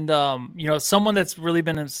 Yeah. And, someone that's really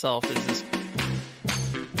been himself is this.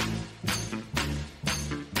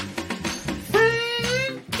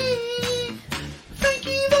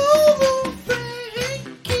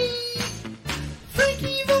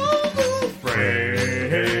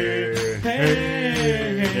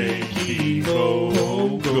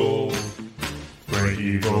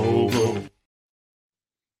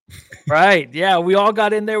 Right. Yeah, we all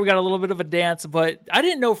got in there. We got a little bit of a dance, but I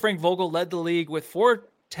didn't know Frank Vogel led the league with 4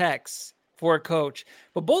 techs for a coach.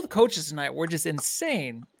 But both coaches tonight were just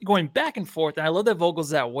insane, going back and forth. And I love that Vogel's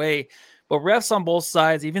that way. But refs on both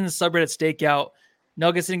sides, even the subreddit stakeout,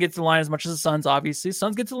 Nuggets didn't get to the line as much as the Suns, obviously.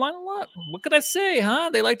 Suns get to the line a lot. What could I say, huh?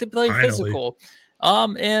 They like to play physical.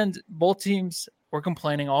 And both teams were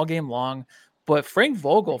complaining all game long. But Frank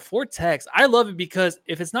Vogel, 4 techs, I love it because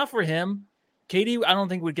if it's not for him, KD, I don't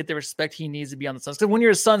think would get the respect he needs to be on the Suns. Because when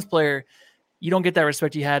you're a Suns player, you don't get that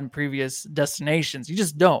respect you had in previous destinations. You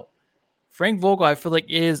just don't. Frank Vogel, I feel like,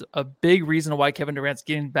 is a big reason why Kevin Durant's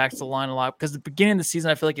getting back to the line a lot. Because at the beginning of the season,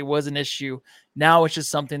 I feel like it was an issue. Now it's just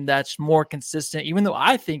something that's more consistent, even though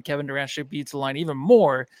I think Kevin Durant should be to the line even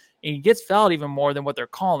more, and he gets fouled even more than what they're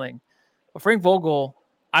calling. But Frank Vogel,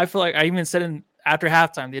 I feel like I even said after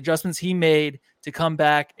halftime, the adjustments he made to come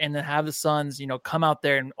back and then have the Suns, come out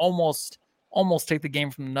there and almost take the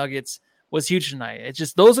game from the Nuggets was huge tonight. It's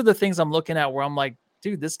just, those are the things I'm looking at where I'm like,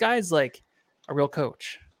 dude, this guy's like a real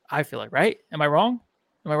coach. I feel like, right? Am I wrong?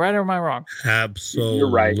 Am I right or am I wrong? Absolutely. You're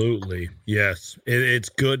right. Yes. It's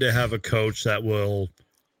good to have a coach that will,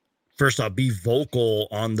 first off, be vocal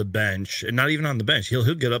on the bench, and not even on the bench. He'll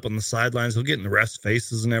get up on the sidelines. He'll get in the refs'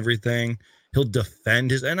 faces and everything. He'll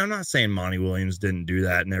defend his, and I'm not saying Monty Williams didn't do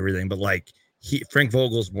that and everything, but like Frank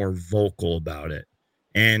Vogel's more vocal about it.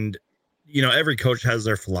 And every coach has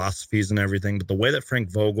their philosophies and everything, but the way that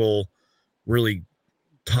Frank Vogel really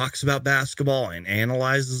talks about basketball and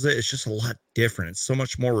analyzes it, it's just a lot different. It's so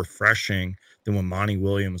much more refreshing than when Monty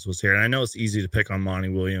Williams was here. And I know it's easy to pick on Monty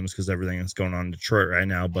Williams because everything that's going on in Detroit right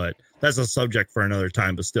now, but that's a subject for another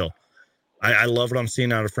time. But still, I love what I'm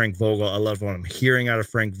seeing out of Frank Vogel. I love what I'm hearing out of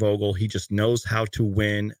Frank Vogel. He just knows how to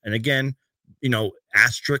win. And again,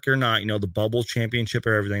 asterisk or not, the bubble championship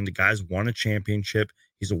or everything, the guy's won a championship.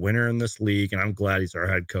 He's a winner in this league, and I'm glad he's our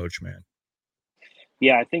head coach, man.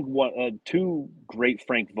 Yeah, I think 2 great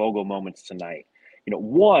Frank Vogel moments tonight.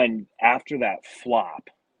 One, after that flop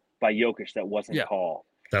by Jokic that wasn't called,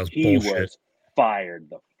 he was fired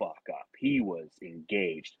the fuck up. He was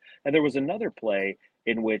engaged. And there was another play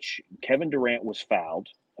in which Kevin Durant was fouled.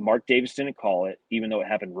 Mark Davis didn't call it, even though it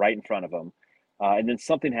happened right in front of him. And then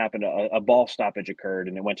something happened, a ball stoppage occurred,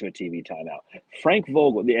 and it went to a TV timeout. Frank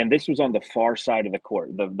Vogel, and this was on the far side of the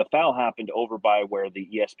court. The foul happened over by where the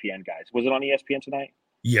ESPN guys. Was it on ESPN tonight?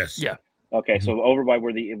 Yes. Yeah. Okay, so over by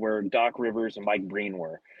where Doc Rivers and Mike Breen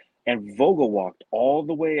were. And Vogel walked all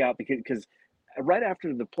the way out because right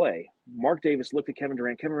after the play, Mark Davis looked at Kevin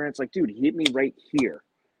Durant. Kevin Durant's like, dude, he hit me right here.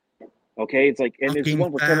 Okay, it's like, and there's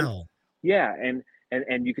one where Kevin. Yeah,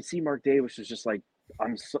 and you could see Mark Davis was just like,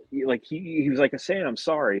 he was like saying, I'm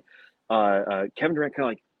sorry. Kevin Durant kind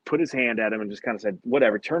of like put his hand at him and just kind of said,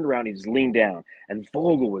 whatever, turned around, he just leaned down. And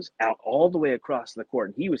Vogel was out all the way across the court.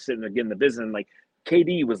 And he was sitting there getting the business. And like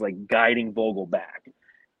KD was like guiding Vogel back.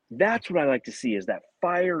 That's what I like to see, is that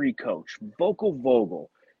fiery coach. Vocal Vogel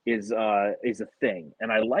is a thing,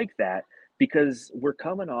 and I like that because we're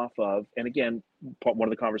coming off of, and again, one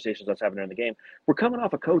of the conversations I was having during the game, we're coming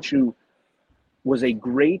off a coach who was a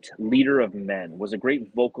great leader of men, was a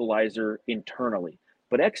great vocalizer internally,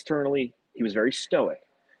 but externally, he was very stoic.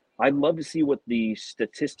 I'd love to see what the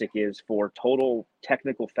statistic is for total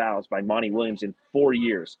technical fouls by Monty Williams in 4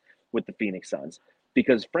 years with the Phoenix Suns,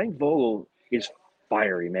 because Frank Vogel is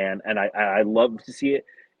fiery, man, and I love to see it.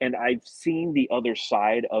 And I've seen the other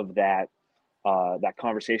side of that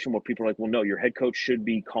conversation where people are like, well, no, your head coach should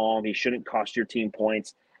be calm. He shouldn't cost your team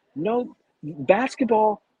points. No,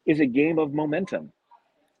 basketball is a game of momentum,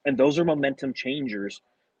 and those are momentum changers,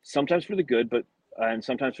 sometimes for the good, but and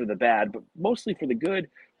sometimes for the bad, but mostly for the good.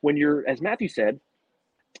 When you're, as Matthew said,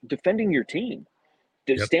 defending your team,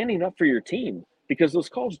 standing up for your team, because those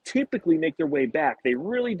calls typically make their way back. They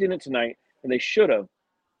really didn't tonight, and they should have.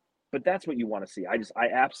 But that's what you want to see. I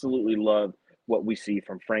absolutely love what we see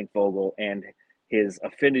from Frank Vogel and his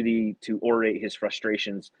affinity to orate his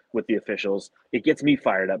frustrations with the officials. It gets me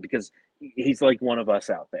fired up because he's like one of us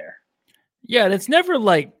out there. Yeah, and it's never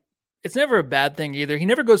a bad thing either. He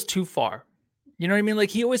never goes too far. You know what I mean? Like,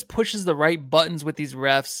 he always pushes the right buttons with these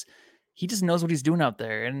refs. He just knows what he's doing out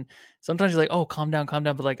there. And sometimes you're like, oh, calm down.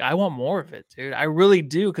 But like, I want more of it, dude. I really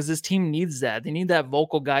do, because this team needs that. They need that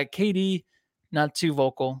vocal guy. KD, not too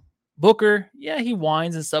vocal. Booker, yeah, he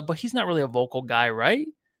whines and stuff, but he's not really a vocal guy, right?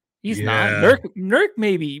 He's not. Nurk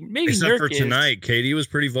maybe Except Nurk for tonight. KD was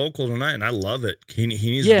pretty vocal tonight, and I love it. He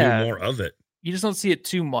needs to do more of it. You just don't see it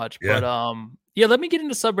too much. Yeah. But yeah, let me get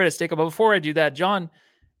into subreddit Steak Up. But before I do that, John,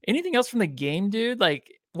 anything else from the game, dude?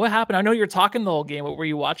 Like, what happened? I know you were talking the whole game, but were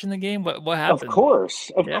you watching the game? What happened? Of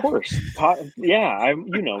course. Yeah, I'm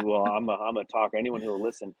a talker. Anyone who will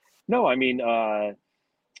listen. No, I mean,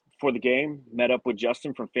 for the game, met up with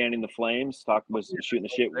Justin from Fanning the Flames. Was shooting the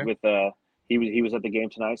shit with he was at the game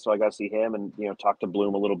tonight, so I got to see him and talk to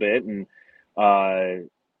Bloom a little bit, and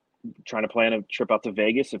trying to plan a trip out to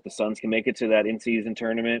Vegas if the Suns can make it to that in-season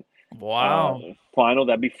tournament. Wow. Final,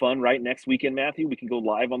 that'd be fun, right? Next weekend, Matthew, we can go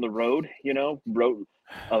live on the road, road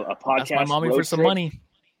a podcast. Ask my mommy for some money.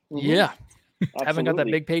 Mm-hmm. Yeah. Haven't got that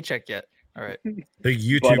big paycheck yet. All right. Big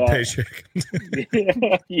YouTube paycheck.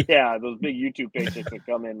 Yeah, those big YouTube paychecks that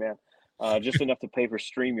come in, man. Just enough to pay for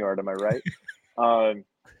StreamYard, am I right?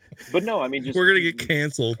 But no, I mean, just we're gonna get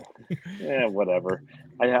canceled. Yeah, whatever.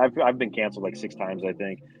 I've been canceled like 6 times, I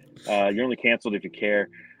think. You're only canceled if you care.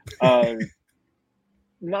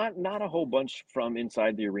 Not a whole bunch from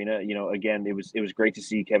inside the arena. Again, it was great to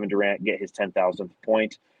see Kevin Durant get his 10,000th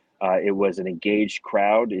point. It was an engaged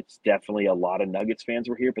crowd. It's definitely a lot of Nuggets fans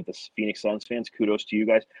were here, but the Phoenix Suns fans, kudos to you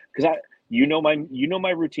guys, because my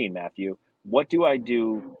routine, Matthew. What do I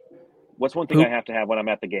do? What's one thing I have to have when I'm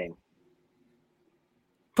at the game?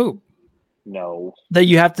 Poop. No. That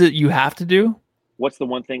you have to do? What's the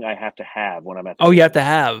one thing I have to have when I'm at the game? You have to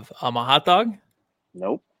have a hot dog?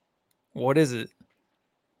 Nope. What is it?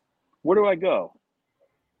 Where do I go?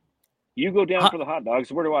 You go down for the hot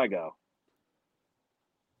dogs. Where do I go?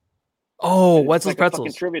 Oh, Wetzel's Pretzels.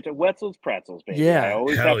 Fucking tribute to Wetzel's Pretzels, baby. Yeah. I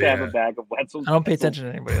always have to have a bag of Wetzel's. I don't pay attention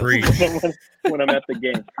to anybody else when I'm at the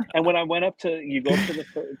game. And when I went up you go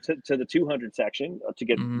to the 200 section to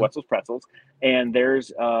get Wetzel's Pretzels, and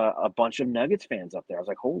there's a bunch of Nuggets fans up there. I was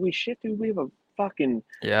like, holy shit, dude, we have a fucking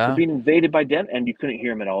we're being invaded by them, and you couldn't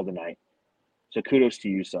hear them at all tonight. So kudos to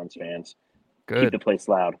you, Suns fans. Good. Keep the place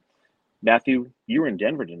loud. Matthew, you were in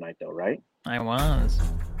Denver tonight, though, right? I was.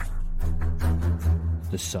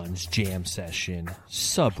 The Suns Jam Session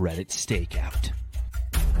subreddit stakeout.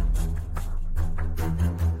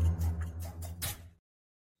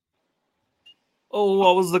 Oh,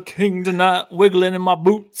 I was the king tonight, wiggling in my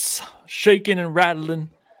boots, shaking and rattling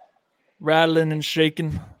and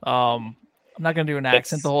shaking. I'm not gonna do an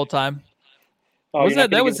accent the whole time. Oh,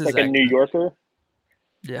 that was his like accent. A New Yorker.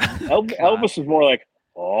 Yeah, Elvis was more like,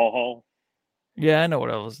 oh. Yeah, I know what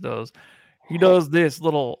Elvis does. He does this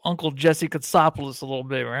little Uncle Jesse Katsopoulos a little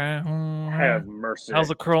bit, right? Have mercy. How's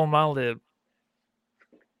a curl in my lip?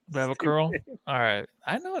 Do I have a curl? All right.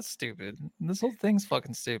 I know it's stupid. This whole thing's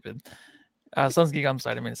fucking stupid. SunsGeek, I'm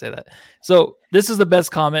sorry, I didn't mean to say that. So this is the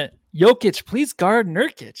best comment. Jokic, please guard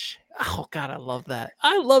Nurkic. Oh, God, I love that.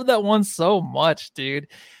 I love that one so much, dude.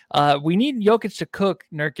 We need Jokic to cook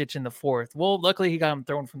Nurkic in the fourth. Well, luckily he got him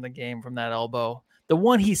thrown from the game from that elbow. The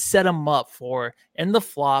one he set him up for, and the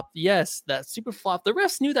flop, yes, that super flop. The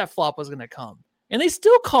refs knew that flop was going to come, and they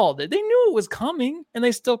still called it. They knew it was coming, and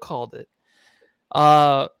they still called it.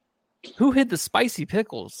 Who hid the spicy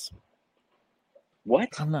pickles? What?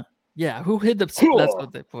 I'm not. Yeah, who hid the? That's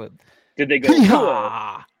what they put. Did they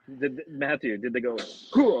go? Matthew, did they go?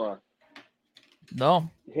 Hooah! No.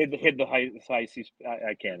 Hit the high spicy.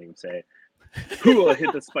 I can't even say it. Hooah!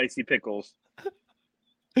 Hit the spicy pickles.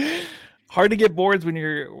 Hard to get boards when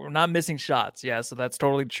you're not missing shots. Yeah, so that's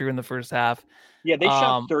totally true in the first half. Yeah, they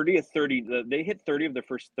shot 30 of 30. They hit 30 of their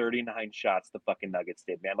first 39 shots. The fucking Nuggets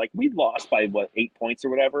did, man. Like, we lost by 8 points or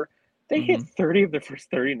whatever. They hit 30 of their first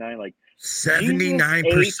 39. Like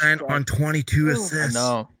 79% on 22 assists.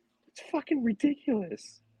 No, it's fucking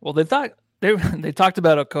ridiculous. Well, they talked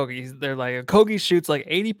about Okogie. They're like, Okogie shoots like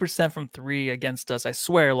 80% from 3 against us. I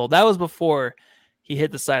swear, Lil. That was before he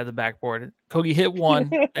hit the side of the backboard. Kogi hit one,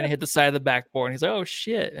 then he hit the side of the backboard, and he's like, "Oh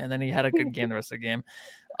shit!" And then he had a good game the rest of the game.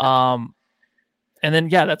 And then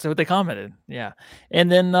that's what they commented. Yeah,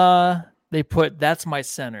 and then they put, "That's my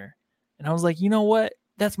center," and I was like, you know what?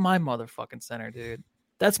 That's my motherfucking center, dude.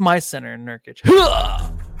 That's my center in Nurkic.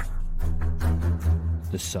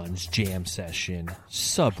 The Suns Jam Session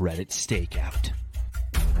subreddit stakeout.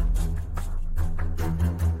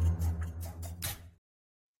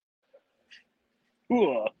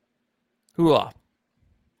 Hooah.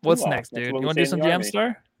 What's Hooah. next, That's dude? what You we want say to do in some the Jam Army.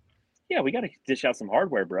 Star? Yeah, we got to dish out some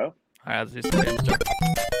hardware, bro. All right, let's do some Jam Star.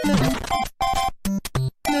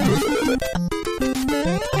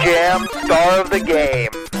 Jam Star of the Game.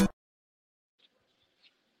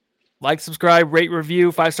 Like, subscribe, rate,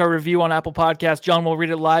 review, 5-star review on Apple Podcasts. John will read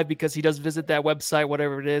it live because he does visit that website,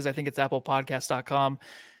 whatever it is. I think it's applepodcast.com.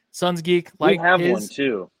 SunsGeek, We have one,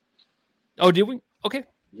 too. Oh, do we? Okay.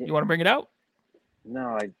 You want to bring it out?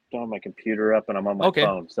 No, I don't have my computer up and I'm on my Okay.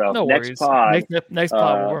 phone. So No next worries. pod, Next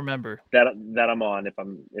pod, we'll remember. that I'm on if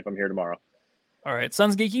I'm here tomorrow. All right,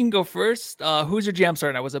 SunsGeek, you can go first. Who's your jam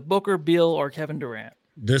star now? Was it Booker, Beal, or Kevin Durant?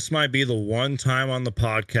 This might be the one time on the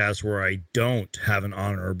podcast where I don't have an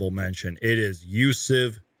honorable mention. It is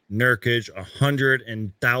Yusuf Nurkic,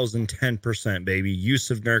 110%, baby.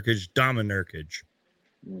 Yusuf Nurkic, Dama Nurkic.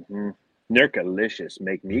 Nurkalicious,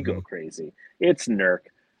 make me go crazy. It's Nurk.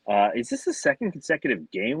 Is this the second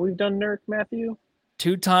consecutive game we've done Nurk, Matthew?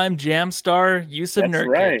 2-time jam star, Yusuf That's Nurkic.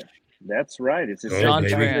 right. That's right. It's his John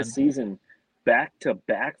second time Tran. this season, back to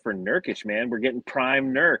back for Nurkic, man. We're getting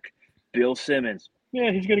prime Nurk. Bill Simmons. Yeah,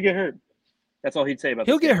 he's gonna get hurt. That's all he'd say about.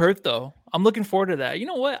 He'll this get game. hurt though. I'm looking forward to that. You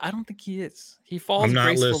know what? I don't think he is. He falls. I'm not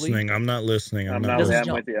gracefully. listening. I'm not listening. I'm not with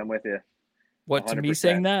listening. you. I'm with you. What, to me 100%.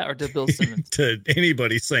 saying that, or to Bill Simmons? To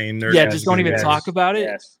anybody saying Nurkic. Yeah, just don't even talk about it.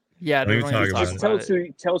 Yes. Yeah, Don't even don't talk even about talk it. about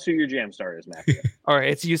it. Tell us who your jam star is, Matthew. All right,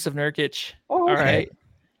 it's Yusuf Nurkic. Oh, okay. All right.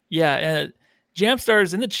 Yeah, and jam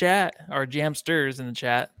stars in the chat, or jamsters in the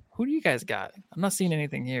chat. Who do you guys got? I'm not seeing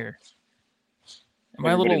anything here. Am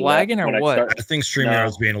I a little lagging or what? I think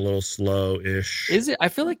StreamYard's being a little slow-ish. Is it? I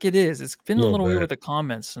feel like it is. It's been a Little little weird bit. with the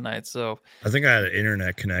comments tonight. So I think I had an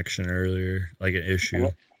internet connection earlier, like an issue.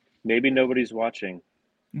 Maybe nobody's watching.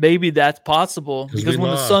 maybe that's possible 'Cause because we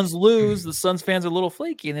when lost. the Suns lose, the Suns fans are a little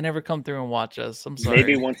flaky and they never come through and watch us. I'm sorry.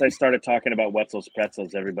 Maybe once I started talking about Wetzel's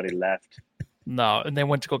Pretzels, everybody left. No, and they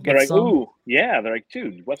went to go They're get like, some. ooh, yeah. They're like,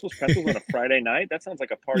 dude, Wetzel's Pretzels on a Friday night? That sounds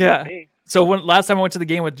like a party Yeah. to me. So when last time I went to the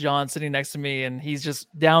game with John sitting next to me, and he's just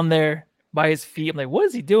down there by his feet. I'm like, what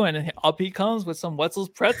is he doing? And up he comes with some Wetzel's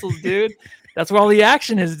Pretzels, dude. That's where all the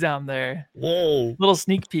action is down there. Whoa. Little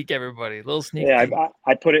sneak peek, everybody. Little sneak Yeah, peek.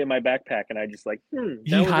 I put it in my backpack and I just like, that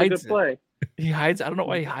He was a hides good it. play. He hides. I don't know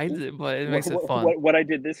why he hides it, but it makes it fun. What I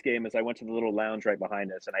did this game is I went to the little lounge right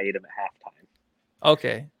behind us and I ate them at halftime.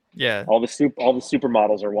 Okay. Yeah. All the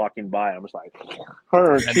supermodels are walking by. I'm just like,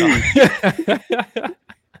 her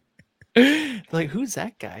Like, who's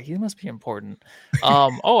that guy? He must be important.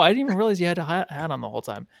 Oh, I didn't even realize you had a hat on the whole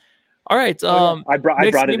time. All right. I brought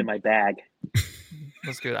next it game- in my bag.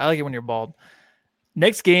 That's good. I like it when you're bald.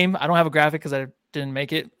 Next game, I don't have a graphic because I didn't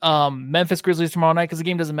make it. Memphis Grizzlies tomorrow night because the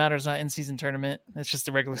game doesn't matter. It's not in-season tournament. It's just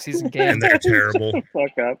a regular season game. And they're terrible.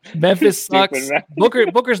 Fuck up. Memphis Stupid, sucks. man.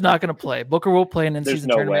 Booker's not going to play. Booker will play an in-season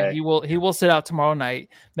no tournament. way. He will sit out tomorrow night.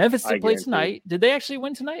 Memphis I did play guarantee tonight. Did they actually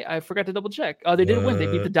win tonight? I forgot to double check. Oh, they did win. They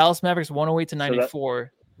beat the Dallas Mavericks 108-94.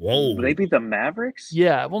 Whoa. They beat the Mavericks?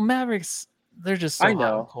 Yeah. Well, Mavericks, they're just so I hot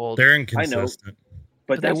know. and cold. They're I know. inconsistent.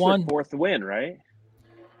 But But they that's won. their fourth win, right?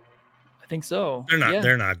 I think so. They're not. Yeah.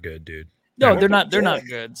 They're not good, dude. No, they're They're not. They're good. not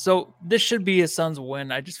good. So this should be a Suns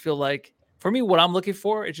win. I just feel like, for me, what I'm looking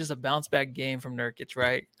for is just a bounce back game from Nurkic.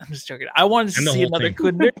 Right? I'm just joking. I wanted to And the see whole another thing.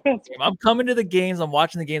 good Nurk game. I'm coming to the games. I'm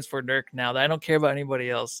watching the games for Nurk now. That I don't care about anybody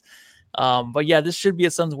else. But yeah, this should be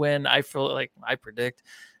a Suns win. I feel like I predict.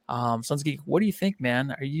 SunsGeek, what do you think,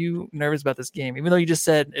 man? Are you nervous about this game? Even though you just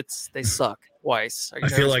said they suck. twice. Are you I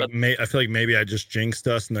feel nervous like about- maybe I just jinxed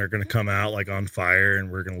us, and they're going to come out like on fire,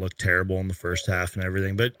 and we're going to look terrible in the first half and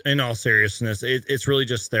everything. But in all seriousness, it's really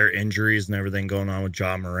just their injuries and everything going on with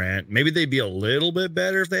Ja Morant. Maybe they'd be a little bit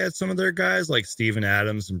better if they had some of their guys like Steven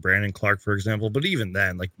Adams and Brandon Clark, for example. But even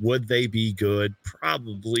then, like, would they be good?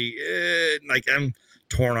 Probably. Like, I'm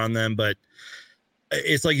torn on them, but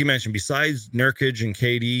it's like you mentioned, besides Nurkic and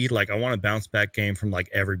KD, like, I want a bounce back game from like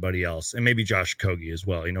everybody else, and maybe Josh Okogie as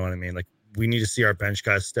well. You know what I mean? Like, we need to see our bench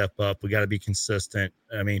guys step up. We got to be consistent.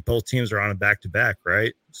 I mean, both teams are on a back to back,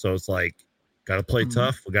 right? So it's like, got to play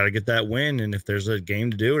tough. We got to get that win. And if there's a game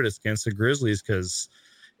to do it, it's against the Grizzlies. Because,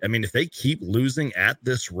 I mean, if they keep losing at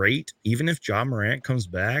this rate, even if Ja Morant comes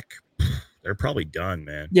back, they're probably done,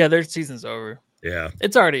 man. Yeah, their season's over. Yeah,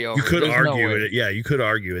 it's already over. You could There's argue no way. it. Yeah, you could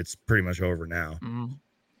argue it's pretty much over now. Mm-hmm.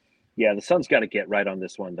 Yeah, the Suns got to get right on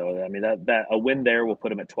this one, though. I mean, that a win there will put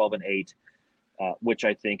them at 12-8, which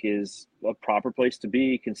I think is a proper place to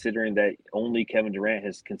be, considering that only Kevin Durant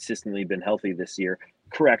has consistently been healthy this year.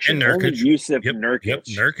 Correction, only Yusuf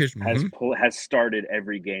Nurkic has started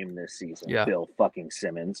every game this season. Yeah. Bill fucking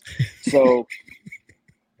Simmons. So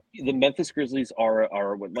the Memphis Grizzlies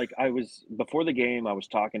are like, I was before the game, I was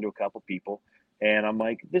talking to a couple people. And I'm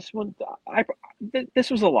like, this was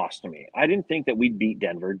a loss to me. I didn't think that we'd beat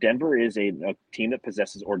Denver. Denver is a team that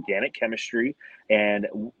possesses organic chemistry and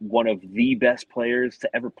one of the best players to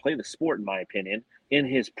ever play the sport, in my opinion, in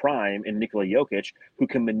his prime, in Nikola Jokic, who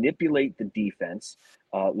can manipulate the defense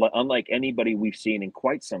unlike anybody we've seen in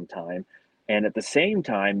quite some time. And at the same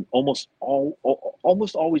time, almost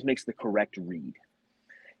always makes the correct read.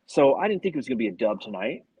 So I didn't think it was going to be a dub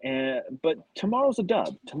tonight, but tomorrow's a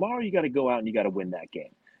dub. Tomorrow you got to go out and you got to win that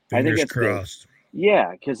game. I think that's crossed.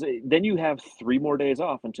 Yeah, because then you have 3 more days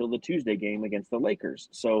off until the Tuesday game against the Lakers.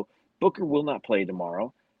 So Booker will not play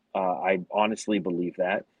tomorrow. I honestly believe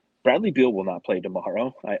that. Bradley Beal will not play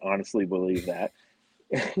tomorrow. I honestly believe that.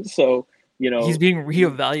 So, he's being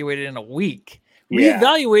reevaluated in a week. Yeah,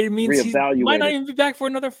 reevaluated means he might not even be back for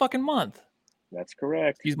another fucking month. That's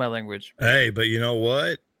correct. Excuse my language. Hey, but you know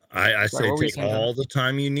what? I say take all then? the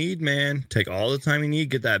time you need, man. Take all the time you need.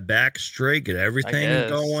 Get that back straight. Get everything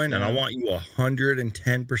going. And I want you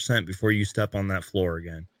 110% before you step on that floor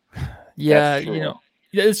again. Yeah,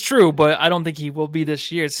 it's true, but I don't think he will be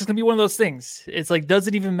this year. It's just going to be one of those things. It's like, does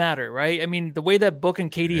it even matter, right? I mean, the way that Book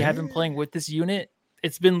and KD have been playing with this unit,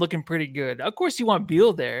 it's been looking pretty good. Of course, you want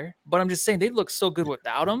Beal there, but I'm just saying they look so good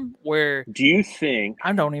without him. Where do you think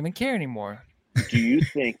I don't even care anymore? Do you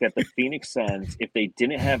think that the Phoenix Suns, if they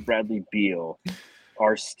didn't have Bradley Beal,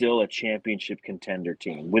 are still a championship contender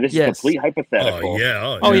team? Well, this is complete hypothetical.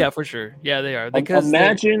 Oh, yeah, for sure. Yeah, they are. Because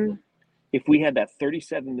imagine if we had that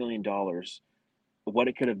 $37 million, what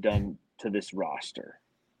it could have done to this roster.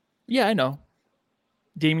 Yeah, I know.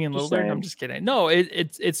 Damian Lillard. I'm just kidding. No,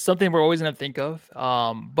 it's something we're always going to think of.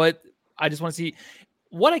 But I just want to see.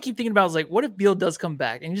 What I keep thinking about is like, what if Beal does come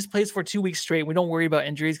back and he just plays for 2 weeks straight and we don't worry about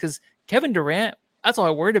injuries? Because Kevin Durant, that's all I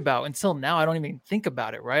worried about until now. I don't even think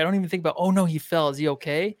about it, right? I don't even think about, oh no, he fell. Is he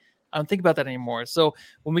okay? I don't think about that anymore. So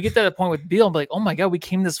when we get to that point with Beal, I'm like, oh my God, we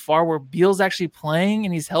came this far where Beal's actually playing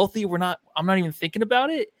and he's healthy. I'm not even thinking about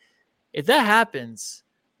it. If that happens,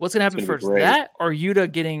 what's going to happen first? That or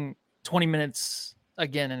Yuta getting 20 minutes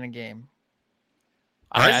again in a game?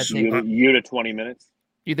 I think Yuta 20 minutes.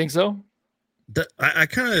 You think so? I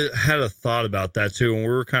kind of had a thought about that too, and we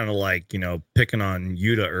were kind of like, picking on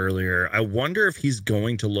Yuta earlier. I wonder if he's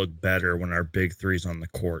going to look better when our big three's on the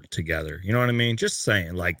court together. You know what I mean? Just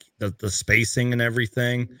saying, like the spacing and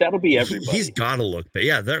everything. That'll be everybody. He's got to look better.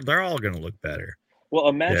 Yeah, they're all going to look better. Well,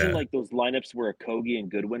 imagine like those lineups where Okogie and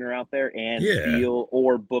Goodwin are out there, and Beal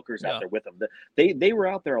or Booker's out there with them. They were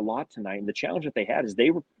out there a lot tonight, and the challenge that they had is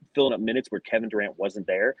they were filling up minutes where Kevin Durant wasn't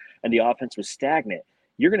there, and the offense was stagnant.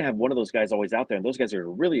 You're going to have one of those guys always out there, and those guys are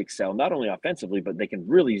going to really excel, not only offensively, but they can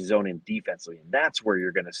really zone in defensively. And that's where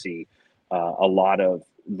you're going to see a lot of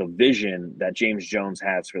the vision that James Jones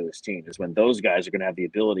has for this team, is when those guys are going to have the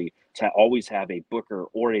ability to always have a Booker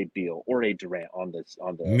or a Beal or a Durant on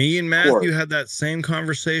the Me and Matthew had that same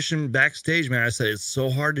conversation backstage, man. I said, it's so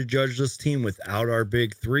hard to judge this team without our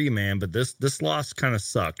big three, man. But this loss kind of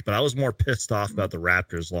sucked. But I was more pissed off about the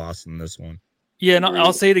Raptors loss than this one. Yeah, and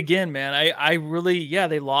I'll say it again, man. I really,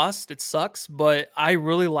 they lost. It sucks, but I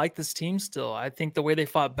really like this team still. I think the way they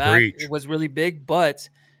fought back it was really big, but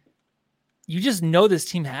you just know this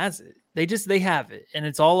team has it. They have it, and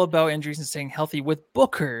it's all about injuries and staying healthy with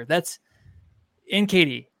Booker. That's in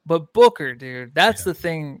KD, but Booker, dude, that's the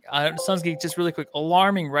thing. SunsGeek, just really quick,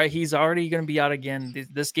 alarming, right? He's already going to be out again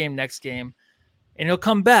this game, next game, and he'll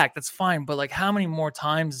come back. That's fine, but like, how many more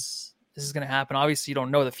times this is going to happen. Obviously, you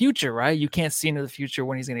don't know the future, right? You can't see into the future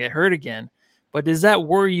when he's going to get hurt again. But does that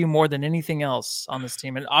worry you more than anything else on this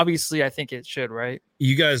team? And obviously, I think it should, right?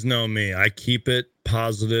 You guys know me. I keep it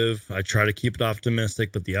positive. I try to keep it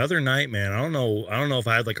optimistic. But the other night, man, I don't know if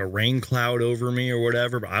I had like a rain cloud over me or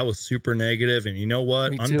whatever, but I was super negative. And you know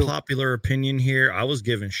what? Unpopular opinion here. I was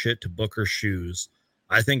giving shit to Booker's shoes.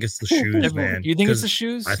 I think it's the shoes, man. You think it's the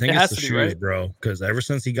shoes? I think it's the shoes, right? Bro. Because ever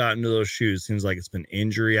since he got into those shoes, seems like it's been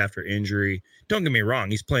injury after injury. Don't get me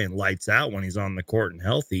wrong. He's playing lights out when he's on the court and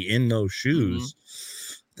healthy in those shoes.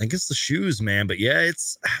 I think it's the shoes, man. But yeah,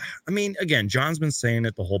 again, John's been saying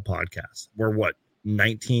it the whole podcast. We're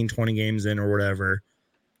 19, 20 games in or whatever.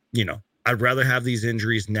 I'd rather have these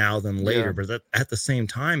injuries now than later. Yeah. But at the same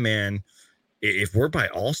time, man, if we're by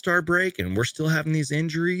all-star break and we're still having these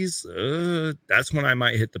injuries, that's when I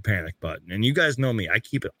might hit the panic button. And you guys know me. I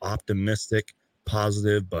keep it optimistic,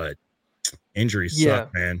 positive, but injuries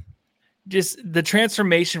suck, man. Just the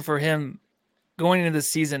transformation for him going into the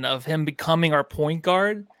season of him becoming our point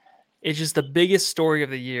guard is just the biggest story of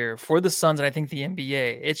the year for the Suns and I think the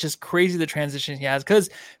NBA. It's just crazy the transition he has because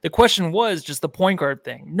the question was just the point guard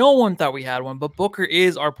thing. No one thought we had one, but Booker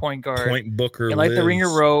is our point guard. Point Booker, and like the Ringer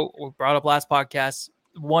wrote, we brought up last podcast,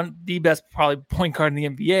 the best probably point guard in the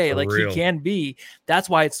NBA. Like he can be. That's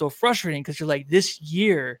why it's so frustrating because you're like this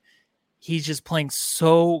year he's just playing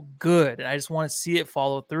so good, and I just want to see it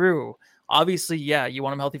follow through. Obviously, yeah, you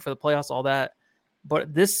want him healthy for the playoffs, all that.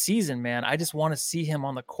 But this season, man, I just want to see him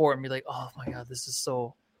on the court and be like, oh, my God, this is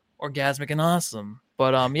so orgasmic and awesome.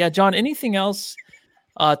 But, yeah, John, anything else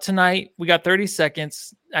tonight? We got 30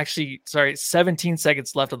 seconds. Actually, 17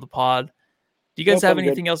 seconds left of the pod. Do you guys have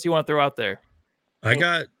anything else you want to throw out there? I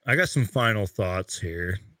got some final thoughts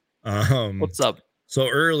here. What's up? So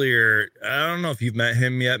earlier, I don't know if you've met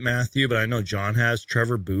him yet, Matthew, but I know John has.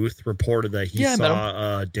 Trevor Booth reported that he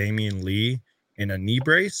saw Damian Lee in a knee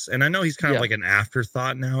brace. And I know he's kind of like an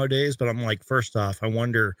afterthought nowadays, but I'm like, first off, I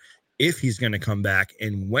wonder if he's going to come back.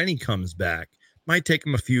 And when he comes back, might take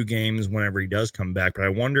him a few games whenever he does come back. But I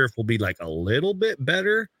wonder if we'll be like a little bit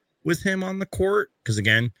better with him on the court. Because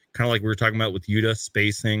again, kind of like we were talking about with Yuta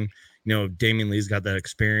spacing, Damian Lee's got that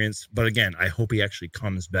experience. But again, I hope he actually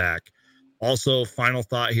comes back. Also, final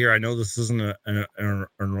thought here. I know this isn't a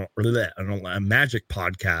Magic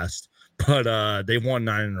podcast, but they've won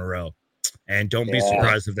 9 in a row. And don't be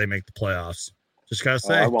surprised if they make the playoffs. Just gotta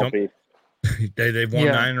say, they've won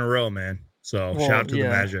 9 in a row, man. So shout out to the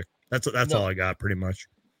Magic. That's all I got, pretty much.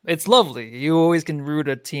 It's lovely. You always can root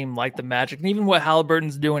a team like the Magic, and even what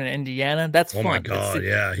Halliburton's doing in Indiana, that's fun. Oh my God,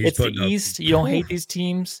 it's the East. You don't hate these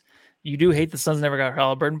teams. You do hate the Suns never got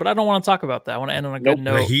Halliburton, but I don't want to talk about that. I want to end on a good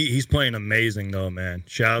note. He's playing amazing though, man.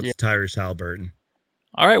 Shout out to Tyrese Halliburton.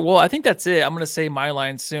 All right, well, I think that's it. I'm going to say my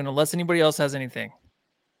line soon, unless anybody else has anything.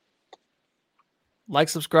 Like,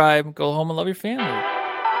 subscribe, go home and love your family.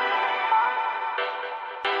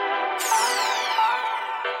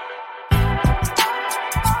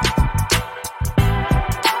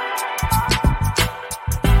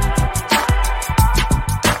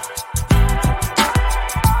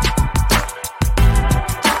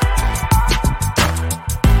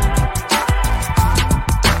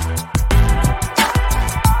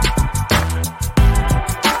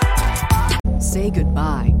 Say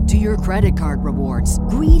goodbye to your credit card rewards.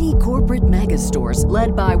 Greedy corporate mega stores,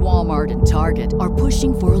 led by Walmart and Target, are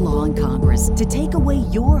pushing for a law in Congress to take away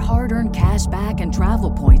your hard-earned cash back and travel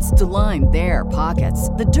points to line their pockets.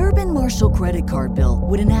 The Durbin-Marshall credit card bill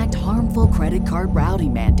would enact harmful credit card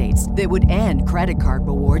routing mandates that would end credit card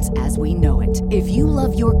rewards as we know it. If you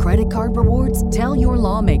love your credit card rewards, tell your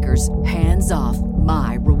lawmakers, hands off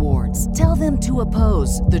my rewards. Tell them to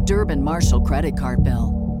oppose the Durbin-Marshall credit card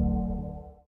bill.